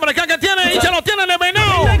 Échame acá que tiene. Y se lo tiene el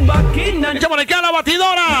venado. Échame acá la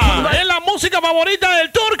batidora. Es la música favorita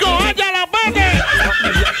del turco. ¡Allá la bate!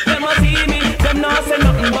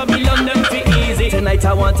 Tonight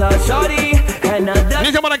I want a shorty and a dirty.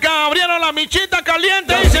 Dice por acá, abrieron la michita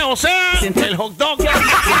caliente. Dice, o sea, el hot dog.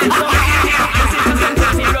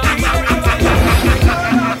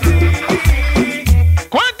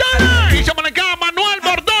 Cuéntale. Dice por acá, Manuel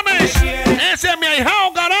Bordones. Ese es mi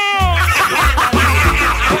ahijado, carajo.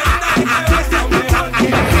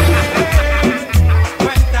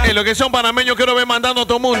 Lo que son panameños, quiero ver mandando a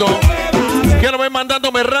todo el mundo. Quiero ver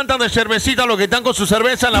mandándome rantas de cervecita, los que están con su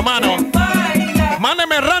cerveza en la mano.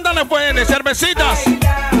 Mándenme rantas de cervecitas.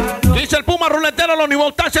 Dice el Puma Ruletero, los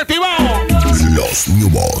Newvox Taxi activados. Los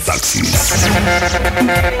Newvox Taxis.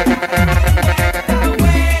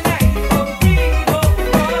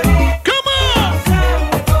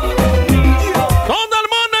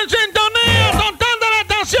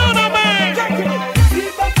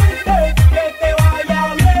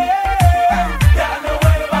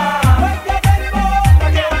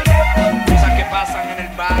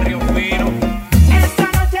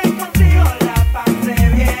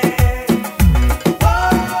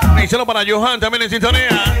 Para Johan también en sintonía.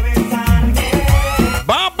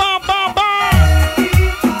 Va.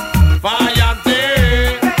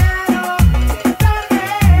 Fállate.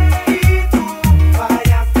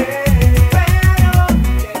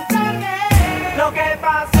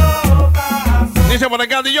 Dice por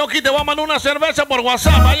acá, Diyoki, te voy a mandar una cerveza por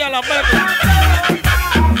WhatsApp. Vaya a la verga.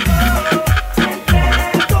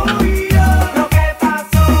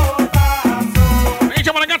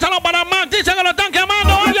 Dice por acá, saludos para Max. Dice que lo están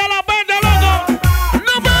quemando. Vaya a la verga.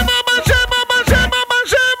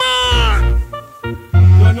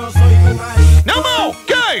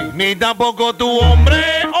 Ni tampoco tu hombre,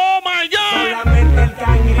 oh my God. Solamente el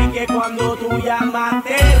cangri que cuando tú llamas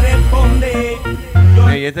te responde.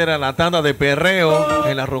 Hey, esta era la tanda de perreo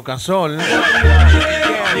en la Rocasol.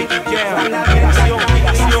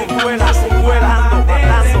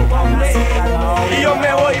 Y yo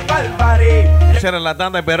me voy pa'l pared. Esa era la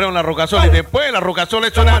tanda de perreo en la Rocasol. Y después de la Rocasol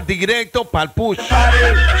eso era directo pa'l push.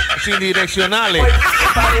 Sin direccionales.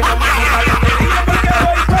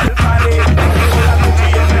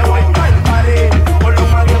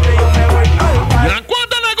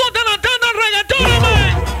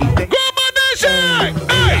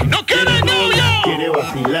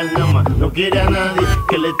 No quiere a nadie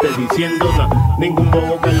que le esté diciendo nada. Ningún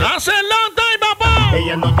bobo que le hace lata y papá.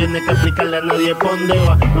 Ella no tiene que explicarle a nadie por dónde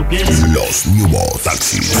va. No quiere los Newvox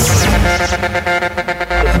Taxis.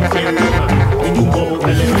 Ningún bobo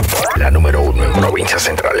que le. La número 1 en provincias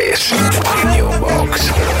centrales.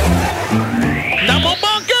 Newvox. ¡Damos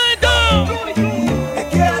banqueta!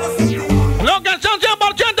 Lo que son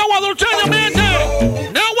 100% agua dulceña, mi gente.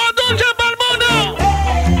 De agua dulce para el mundo.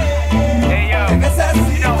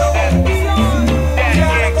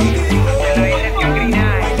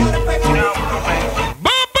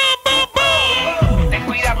 Te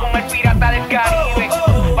cuida como el pirata del Caribe.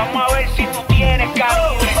 Vamos a ver si tú tienes cambio.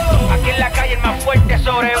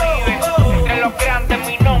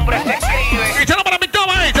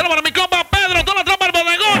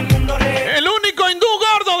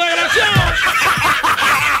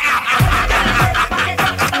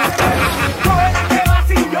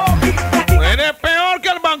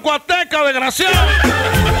 programación.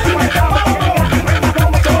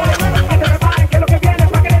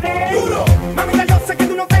 Mamita, yo sé que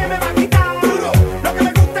tú no te me vas a quitar. Lo que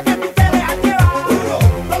me gusta es que tú te dejas llevar.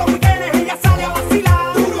 Todos los weekends ella sale a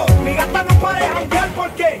vacilar. Mi gata no puede janguear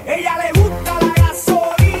porque ella le gusta la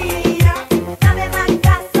gasolina. Dame más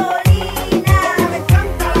gasolina. Me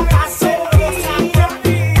encanta la gasolina.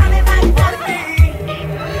 Dame más por ti.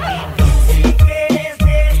 Si quieres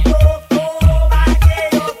de esto, toma que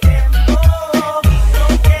yo tengo.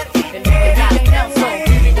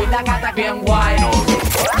 La gata bien guay.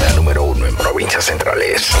 La número 1 en provincias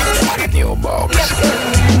centrales. Newvox.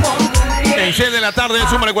 En 6 de la tarde,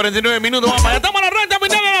 súmale 49 minutos. Vamos, ya estamos a la recta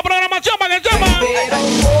final de la programación para que sepa.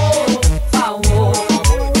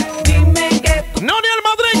 No ni el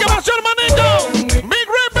Madrid, ¿qué pasó, hermanito? Big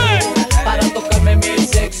Rippy. Para tocarme mi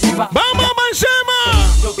sexy. Vamos, Benzema.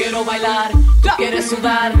 Yo quiero bailar, tú quieres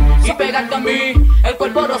sudar y pegarte a mí, el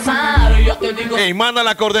cuerpo rosado. Yo te digo. Ey, manda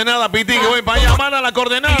la coordenada, Piti, que voy para allá. Manda la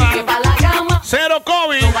coordenada. Que pa' la cama. Cero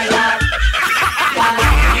COVID. Bailar,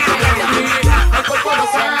 y pegarte a mí, el cuerpo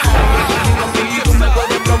rosado. Si tú me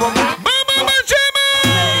puedes provocar. ¡Vamos, Benzema!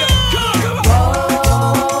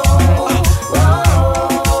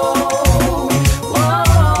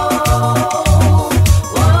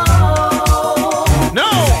 ¡No!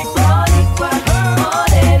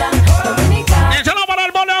 Échalo para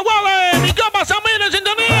el Bole Agua de mi compa Samir en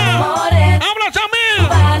sintonía. ¡Habla, Samir!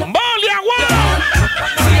 ¡Bole Agua!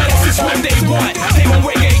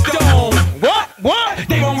 What?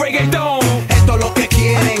 Esto es lo que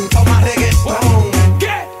quieren, toma reggaetón.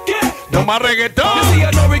 No más reggaetón. Soy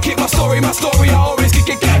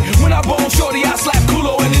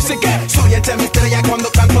el tema estrella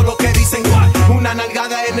cuando canto lo que dicen. Una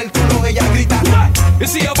nalgada en el culo, ella grita.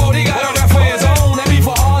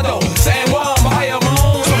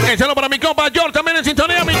 Échalo para mi compa George también en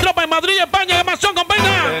sintonía. Mi tropa en Madrid, España. ¿Qué pasó,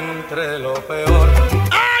 compañera? Entre lo peor.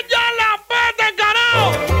 ¡Allá la pete,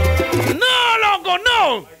 carajo! ¡No, loco,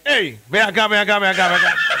 no! ¡Ey! Ve acá.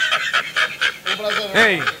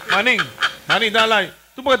 ¡Ey! Manín, dale ahí.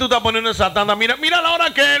 ¿Tú por qué tú estás poniendo esa tanda? Mira la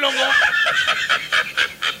hora que es, loco.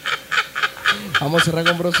 Vamos a cerrar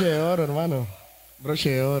con broche de oro, hermano. Broche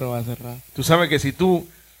de oro va a cerrar. Tú sabes que si tú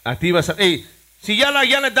activas... ¡Ey! Si ya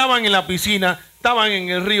le estaban en la piscina, estaban en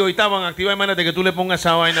el río y estaban activas, imagínate que tú le pongas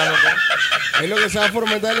esa vaina, loco. Ahí lo que se va a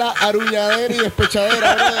fomentar es la aruñadera y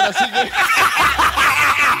despechadera, brother. Así que...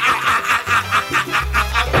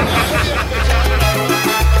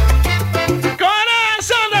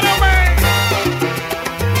 ¡Corazón de la fe!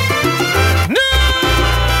 ¡No!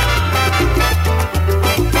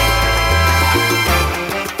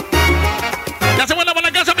 Ya se vuelve por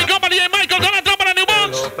la casa mi compa DJ Michael con la tropa de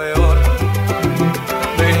Newvox. Lo peor.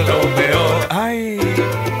 De lo peor. Ay.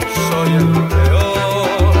 Soy el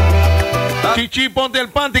peor. Chichi, ponte el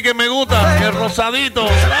panty que me gusta. El rosadito.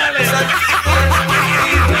 Dale.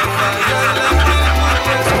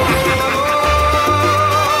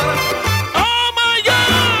 ¡Oh, my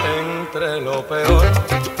God! Entre lo peor.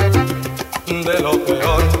 De lo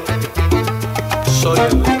peor. Soy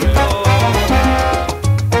el peor.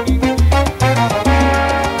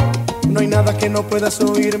 No hay nada que no puedas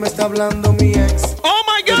oír, me está hablando mi ex. ¡Oh,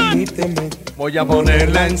 my God! Permíteme. Voy a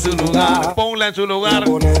ponerla en su lugar. Ponla en su lugar.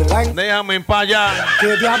 Déjame en paz ya.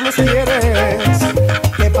 ¿Qué diablos quieres?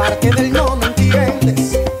 ¿Qué parte del no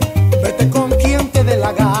entiendes? Vete con quien te dé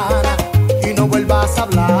la gana y no vuelvas a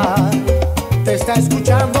hablar. Te está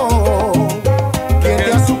escuchando. ¿Quién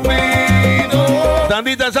te ha suplido?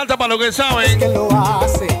 Tandita salsa para lo que saben. Que lo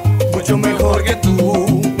hace mucho mejor que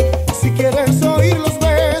tú. Si quieres oír los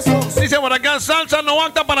besos. Dice por acá, salsa no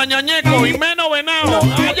acta para ñañeco y menos venado.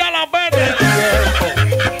 Allá la vete.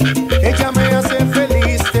 Ella me hace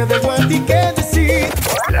feliz, te dejo a ti que decir.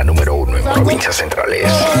 La número 1 en provincias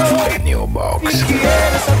centrales. Newvox. Si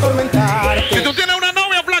quieres atormentarte. Si tú tienes una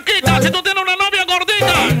novia flaquita, si tú tienes una novia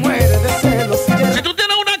gordita, muere de celos. Si tú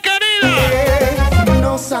tienes una querida,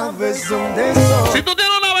 no sabes dónde soy. Si tú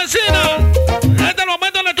tienes una vecina, este es el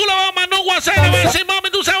momento donde tú le vas a mandar un WhatsApp y le vas a decir, mami,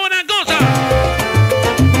 tú sabes una cosa.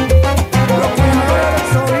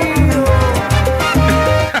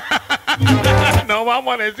 No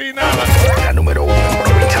vamos a decir nada. La número 1 en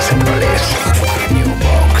provincias centrales.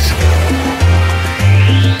 Newvox.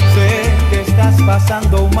 Sé que estás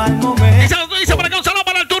pasando un mal momento. Dice para acá un saludo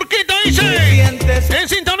para el turquito, dice. En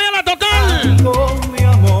sintonía la total. Con mi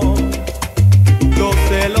amor, los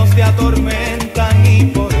celos te atormentan y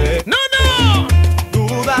por eso no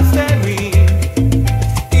dudas de mí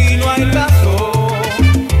y no hay razón.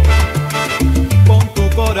 Pon tu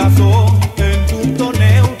corazón en punto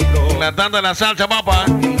neutro. La tanda de la salsa, papá.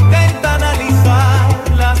 Intenta analizar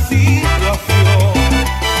la situación.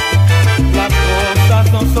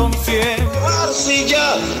 no son 100. Si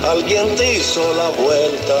ya alguien te hizo la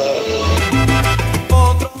vuelta.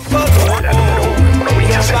 Otro color,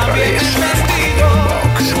 yo también el vestido,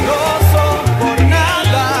 no son por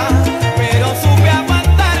nada, pero supe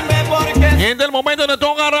aguantarme porque y en el momento de tú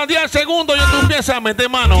agarras 10 segundos y tú empiezas a meter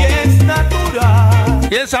mano. y es natural.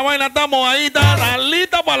 Y esa vaina estamos ahí, está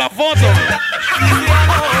lista para la foto. Yo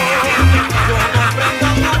comprendo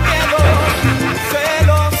tu miedo,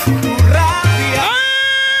 celos, tu rabia,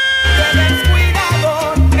 de descuidado,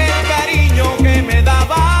 el cariño que me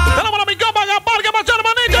daba. ¡Dale para mi compa, Gaspar! ¿Qué pasó,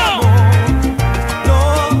 hermanito? No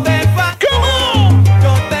te fallo,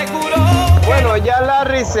 yo te juro. Bueno, ya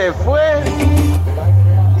Larry se fue.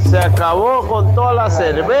 Se acabó con toda la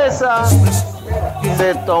cerveza.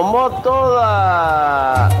 Se tomó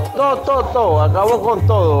toda. Todo. Acabó con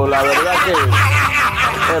todo, la verdad que.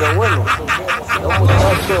 Pero bueno, los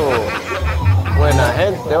muchachos, buena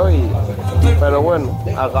gente hoy. Pero bueno,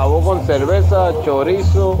 acabó con cerveza,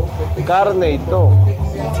 chorizo, carne y todo.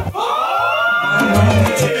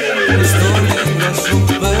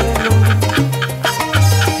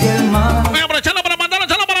 Voy a aprovecharlo para mandar un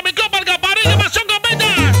saludo para mi compa, el Gaparín. ¿Qué pasó, compita?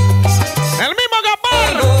 El mismo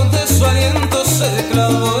Gapar. De su aliento se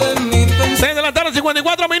clavó en mi 6 de la tarde,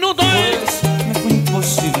 54 minutos.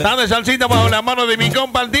 Dale salsita bajo la mano de mi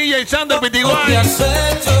compa, el DJ Sander Pitiguay. ¿Qué has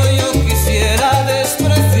hecho? Yo quisiera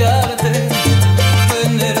despreciarte,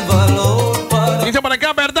 tener valor para... Dice por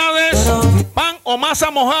acá, verdades, pan o masa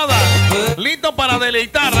mojada, listo para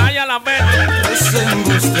deleitar, raya la mente. Es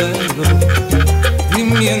embustero y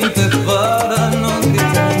miente para no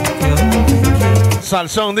gritar que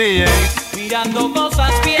Salsón DJ. Mirando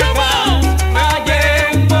cosas viejas,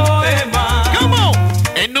 hallé un poema. ¿Cómo?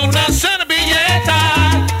 En una servilleta.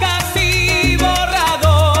 Casi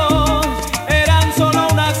borrado, eran solo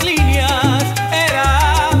unas líneas,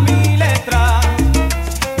 era mi letra.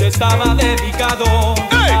 Yo estaba dedicado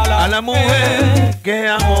a la mujer que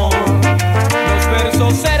amó. Los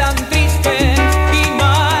versos eran tristes y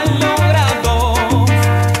mal logrados,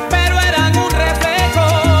 pero eran un reflejo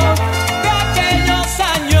de aquellos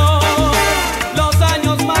años, los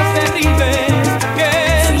años más terribles que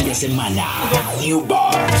Fin de semana,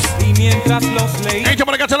 Newvox. y mientras los leí. Hecho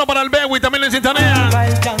para acá, solo para el Bewi, también le sintonía.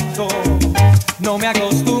 El llanto, no me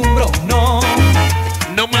acostumbro,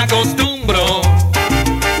 no me acostumbro.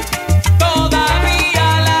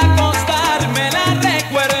 Todavía al acostarme la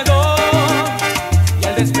recuerdo y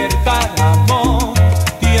al despertar amor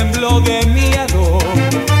tiemblo de miedo.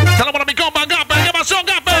 Solo para mi compa, Gapper. ¿Qué pasó,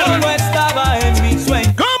 Gapper? Solo estaba en mi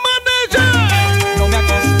sueño. ¿Cómo dice? No me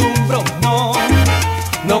acostumbro,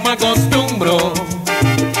 no me acostumbro.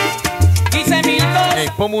 Hice mil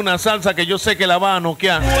cosas. Ponme una salsa que yo sé que la va a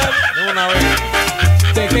noquear de una vez.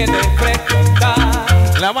 Dejé de frecuentar.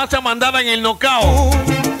 La vas a mandar en el knockout.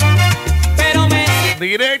 Pero me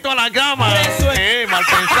directo a la cama. Mal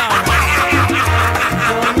pensado.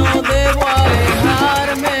 yo no debo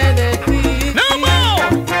alejarme de ti. ¡No!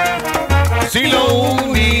 Si lo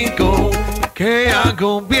único que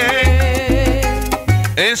hago bien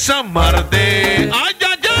es amarte. ¡Ay,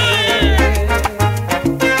 ay, ay!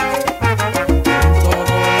 Todo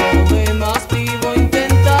lo demás vivo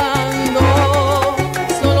intentando,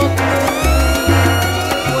 solo tú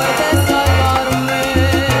puedes salvarme.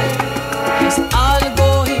 Es algo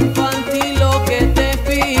infantil lo que te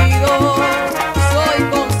pido. Soy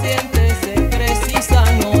consciente, sé que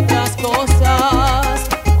precisan otras cosas,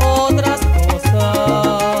 otras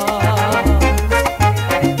cosas.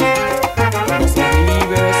 No se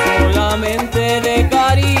vive solamente de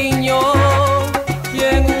cariño, y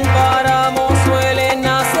en un páramo suelen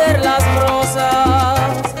nacer las rosas.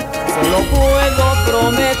 Solo puedo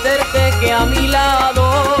prometerte que a mi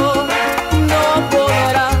lado no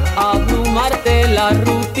podrá abrumarte la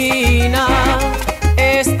rutina.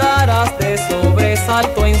 Estarás de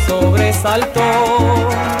sobresalto en sobresalto.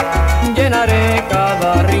 Llenaré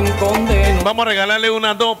cada rincón de Vamos a regalarle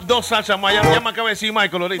una dos salsas más. Ya me acaba de decir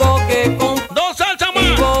Michael ahorita. Dos salsas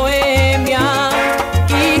más. bohemia,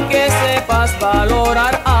 y que sepas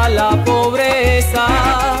valorar a la pobreza.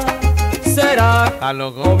 Será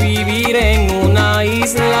loco. vivir en una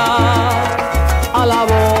isla a la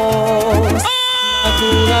voz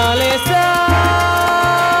naturaleza.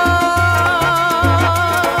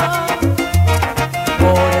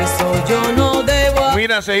 Por eso yo no debo.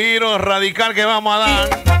 Mira ese giro radical que vamos a dar.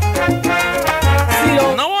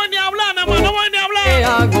 No voy ni a hablar, nada más, no voy ni a hablar. Que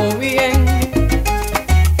hago bien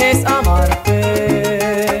es amarte.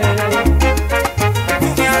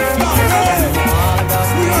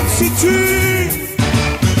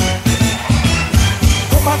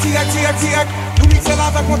 Tirak, tirak, tirak. Nous mixons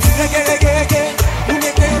avec mon petit reggae, reggae, reggae. Nous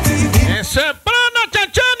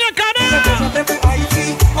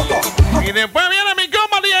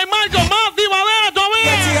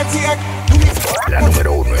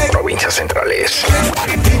provincias centrales.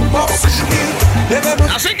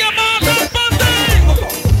 Así que mate,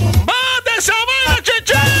 esa vaina,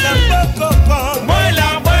 chiche.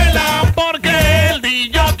 Vuela, vuela, porque el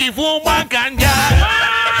DJ fuma caña.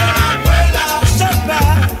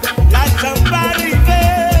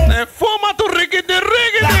 Te fuma tu riquiti,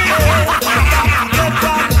 riquiti.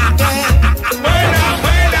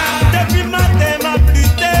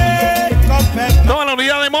 Toda la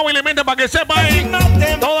unidad de móviles, mente para que sepan.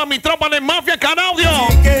 Toda mi tropa de mafia, Canaudio.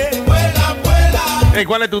 Hey,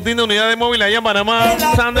 ¿cuál es tu tienda de unidad de móvil allá en Panamá,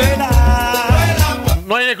 Sander?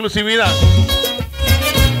 No hay exclusividad.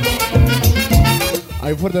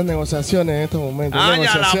 Hay fuertes negociaciones en estos momentos.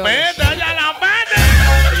 ¡Allá la pete, allá la pete!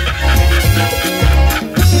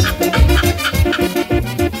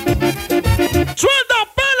 ¡Suelta,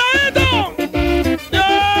 pela esto!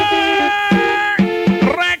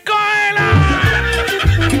 ¡Recógela!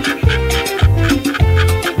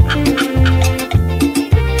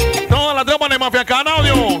 Toda la tropa de Mafia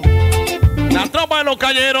Canaudio. La tropa de los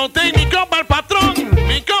calleros. Mi compa el patrón.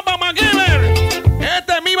 Mi compa MacGyver.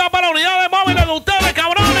 Este es mi va para la unidad de móviles de ustedes,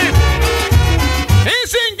 cabrones. Y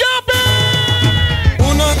sin yape.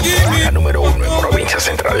 La número 1 en provincias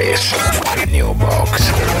centrales.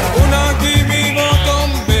 Newvox. Una gimme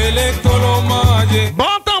bottom bele colomaye.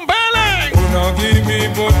 Bottom bele. Una gimme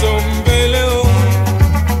bottom bele.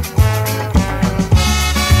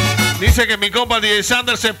 Dice que mi compa DJ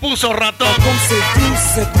Sander se puso ratón.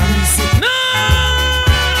 ¡No!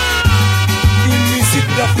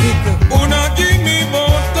 Una gimme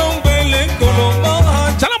bottom bele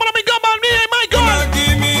colomaye. ¡Saludos para mi compa, el DJ Michael! Una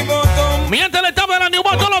gimme bottom. Mi gente le está de la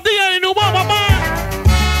Newvox todos los días de Newvox, papá.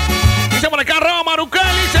 Dice por acá Roba Marucal,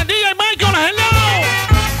 dice DJ Michael, hello.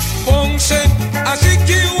 Ponce, así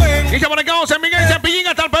que bueno. Dice por acá José Miguel Cepillín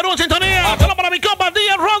hasta el Perú en sintonía. Saludos para mi compa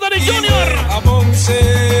DJ Roderick Jr.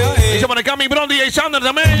 Dice por acá mi bro DJ Sander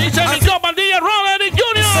también. Dice mi compa DJ Roderick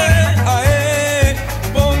Jr.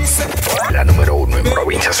 La número 1 en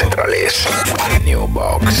provincias centrales.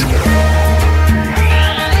 Newvox.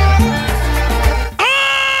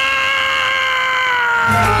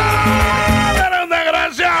 ¡Eres un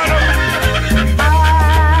desgraciado!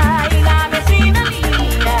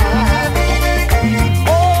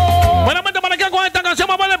 Buenamente para acá con esta canción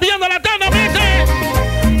vamos pidiendo la tanda, ¿viste?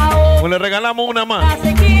 Pues le regalamos una más.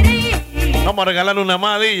 Vamos a regalarle una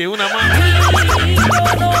más, DJ, una más.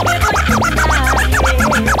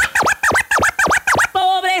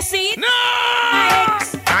 Pobrecita. ¡No!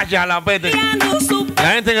 ¡Calla la pete!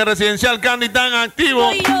 La gente en el residencial Candy tan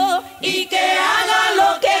activo. Y que haga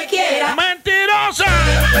lo que quiera. ¡Mentirosa!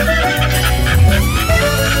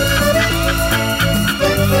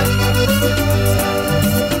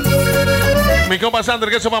 Mi compa Sander,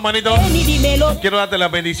 que eso, manito. Quiero darte la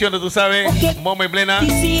bendición, tú sabes, Moma y Plena.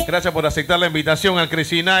 Gracias por aceptar la invitación al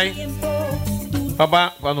Crazy Night.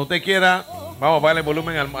 Papá, cuando usted quiera, vamos a bajarle el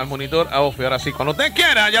volumen al monitor a Ofi. Ahora sí, cuando usted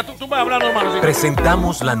quiera, ya tú vas a hablar normal. Así.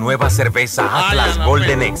 Presentamos la nueva cerveza Atlas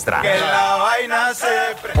Golden Extra. Que la vaina se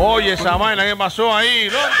Oye, esa vaina, ¿qué pasó ahí?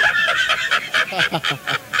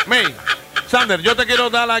 May, Sander, yo te quiero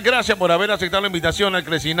dar las gracias por haber aceptado la invitación al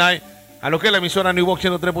Crazy Night. A lo que es la emisora Newvox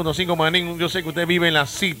 103.5, Manín. Yo sé que usted vive en la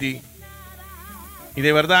City. Y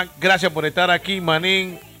de verdad, gracias por estar aquí,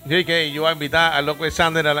 Manín. Yo voy a invitar al loco de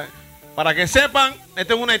Sander para que sepan,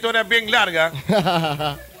 esta es una historia bien larga.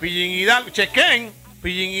 PillinHidalgo, chequen,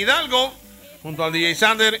 PillinHidalgo, junto al DJ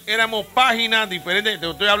Sander, éramos páginas diferentes. Te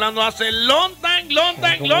estoy hablando hace long time.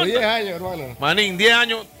 10 años, hermano. Manín, 10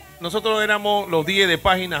 años. Nosotros éramos los 10 de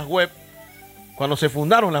páginas web. Cuando se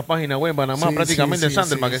fundaron las páginas web en Panamá, prácticamente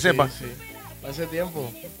Sander, para que sepa. Hace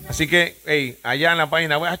tiempo. Así que, hey, allá en la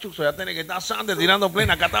página web, chuzo, ya tiene que estar Sander tirando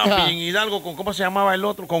plena. Acá estaba PillinHidalgo con, ¿cómo se llamaba el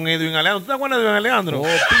otro? Con Edwin Alejandro. ¿Tú te acuerdas de Edwin Alejandro?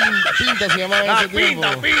 Pinta se llamaba ese tiempo.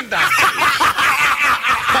 Pinta.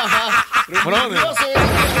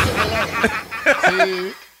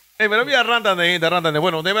 Sí. Pero mira, rantan de gente.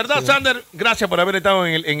 Bueno, de verdad, Sander, gracias por haber estado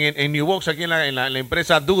en Newvox, aquí en la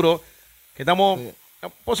empresa Duro, que estamos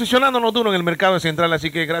posicionándonos duro en el mercado central, así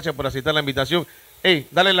que gracias por aceptar la invitación. Hey,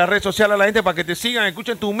 dale la red social a la gente para que te sigan,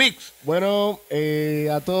 escuchen tu mix. Bueno,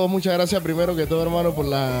 a todos muchas gracias primero que todo, hermano, por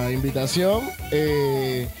la invitación.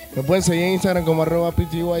 Me pueden seguir en Instagram como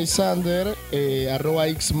 @PTYSander,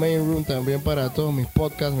 @XMainRoom también para todos mis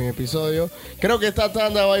podcasts, mis episodios. Creo que esta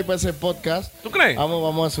tanda va a ir para ese podcast. ¿Tú crees?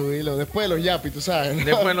 Vamos a subirlo. Después de los yapis, tú sabes, ¿no?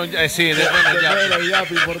 Después de los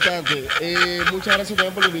yapis, importante. Muchas gracias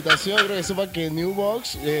también por la invitación. Creo que sepa que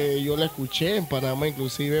Newvox, yo la escuché en Panamá,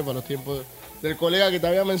 inclusive, para los tiempos del colega que te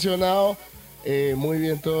había mencionado. Muy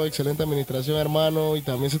bien todo, excelente administración, hermano, y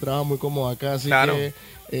también se trabaja muy cómodo acá, así que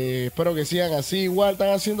espero que sigan así. Igual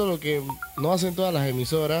están haciendo lo que no hacen todas las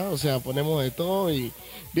emisoras, o sea, ponemos de todo y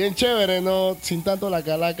bien chévere, ¿no? Sin tanto la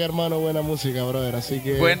calaca, hermano, buena música, brother, así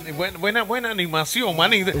que... Buena animación,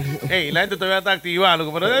 manito. Ey, la gente todavía está activada,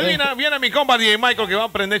 loco, pero viene mi compa DJ Michael que va a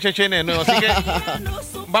aprender Chechene de nuevo, así que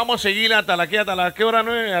vamos a seguir hasta la ¿qué hora?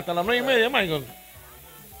 Hasta las 9:30, Michael.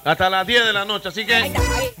 Hasta las 10 de la noche, así que...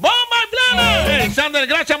 ¡Bomba y plena! Sander,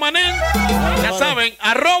 gracias, manín. Ya saben,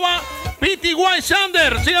 @PTY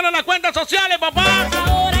Sander. Síganos en las cuentas sociales, papá.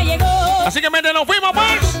 Ahora llegó. Así que nos fuimos,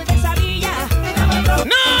 pues.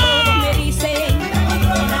 ¡No! Me dicen,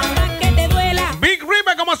 que te duela. Big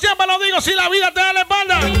River, como siempre lo digo, si la vida te da la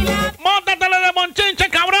espalda, móntatele de Monchinche,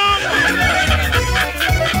 cabrón.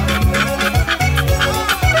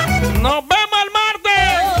 Nos vemos el martes.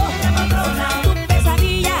 Tu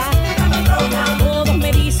pesadilla. Todos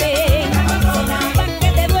me dicen,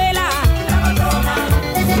 que te duela.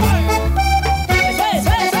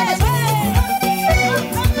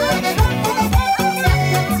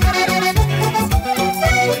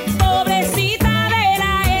 Pobrecita de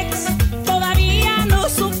la ex, todavía no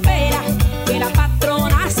supera que la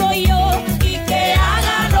patrona soy yo y que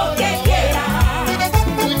haga lo que quiera.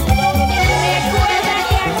 Recuerda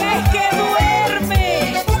que acá es que duerme.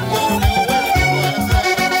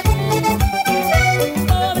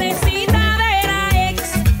 Pobrecita de la ex,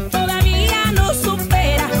 todavía no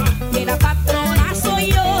supera que la patrona soy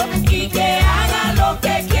yo y que haga lo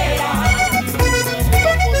que quiera.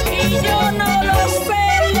 Y yo no lo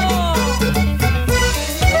celo.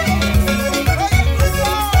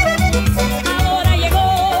 Ahora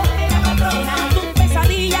llegó tu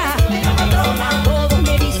pesadilla. Todos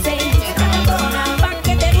me dicen, pa'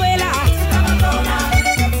 que te duela.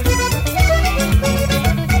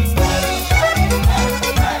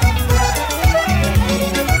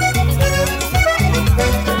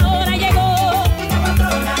 Ahora llegó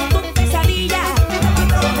tu pesadilla.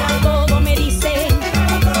 Todos me dicen,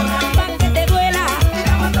 pa' que te duela.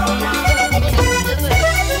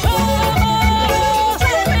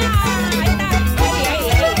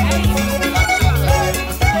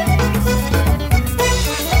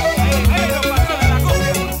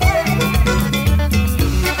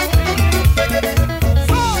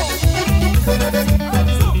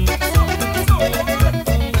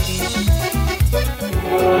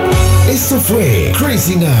 Esto fue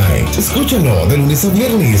Crazy Night. Escúchalo de lunes a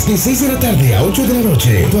viernes de 6 de la tarde a 8 de la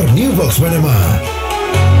noche por Newvox Panamá.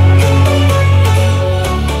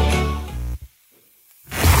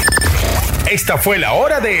 Esta fue la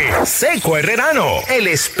hora de Seco Herrerano, el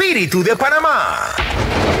espíritu de Panamá.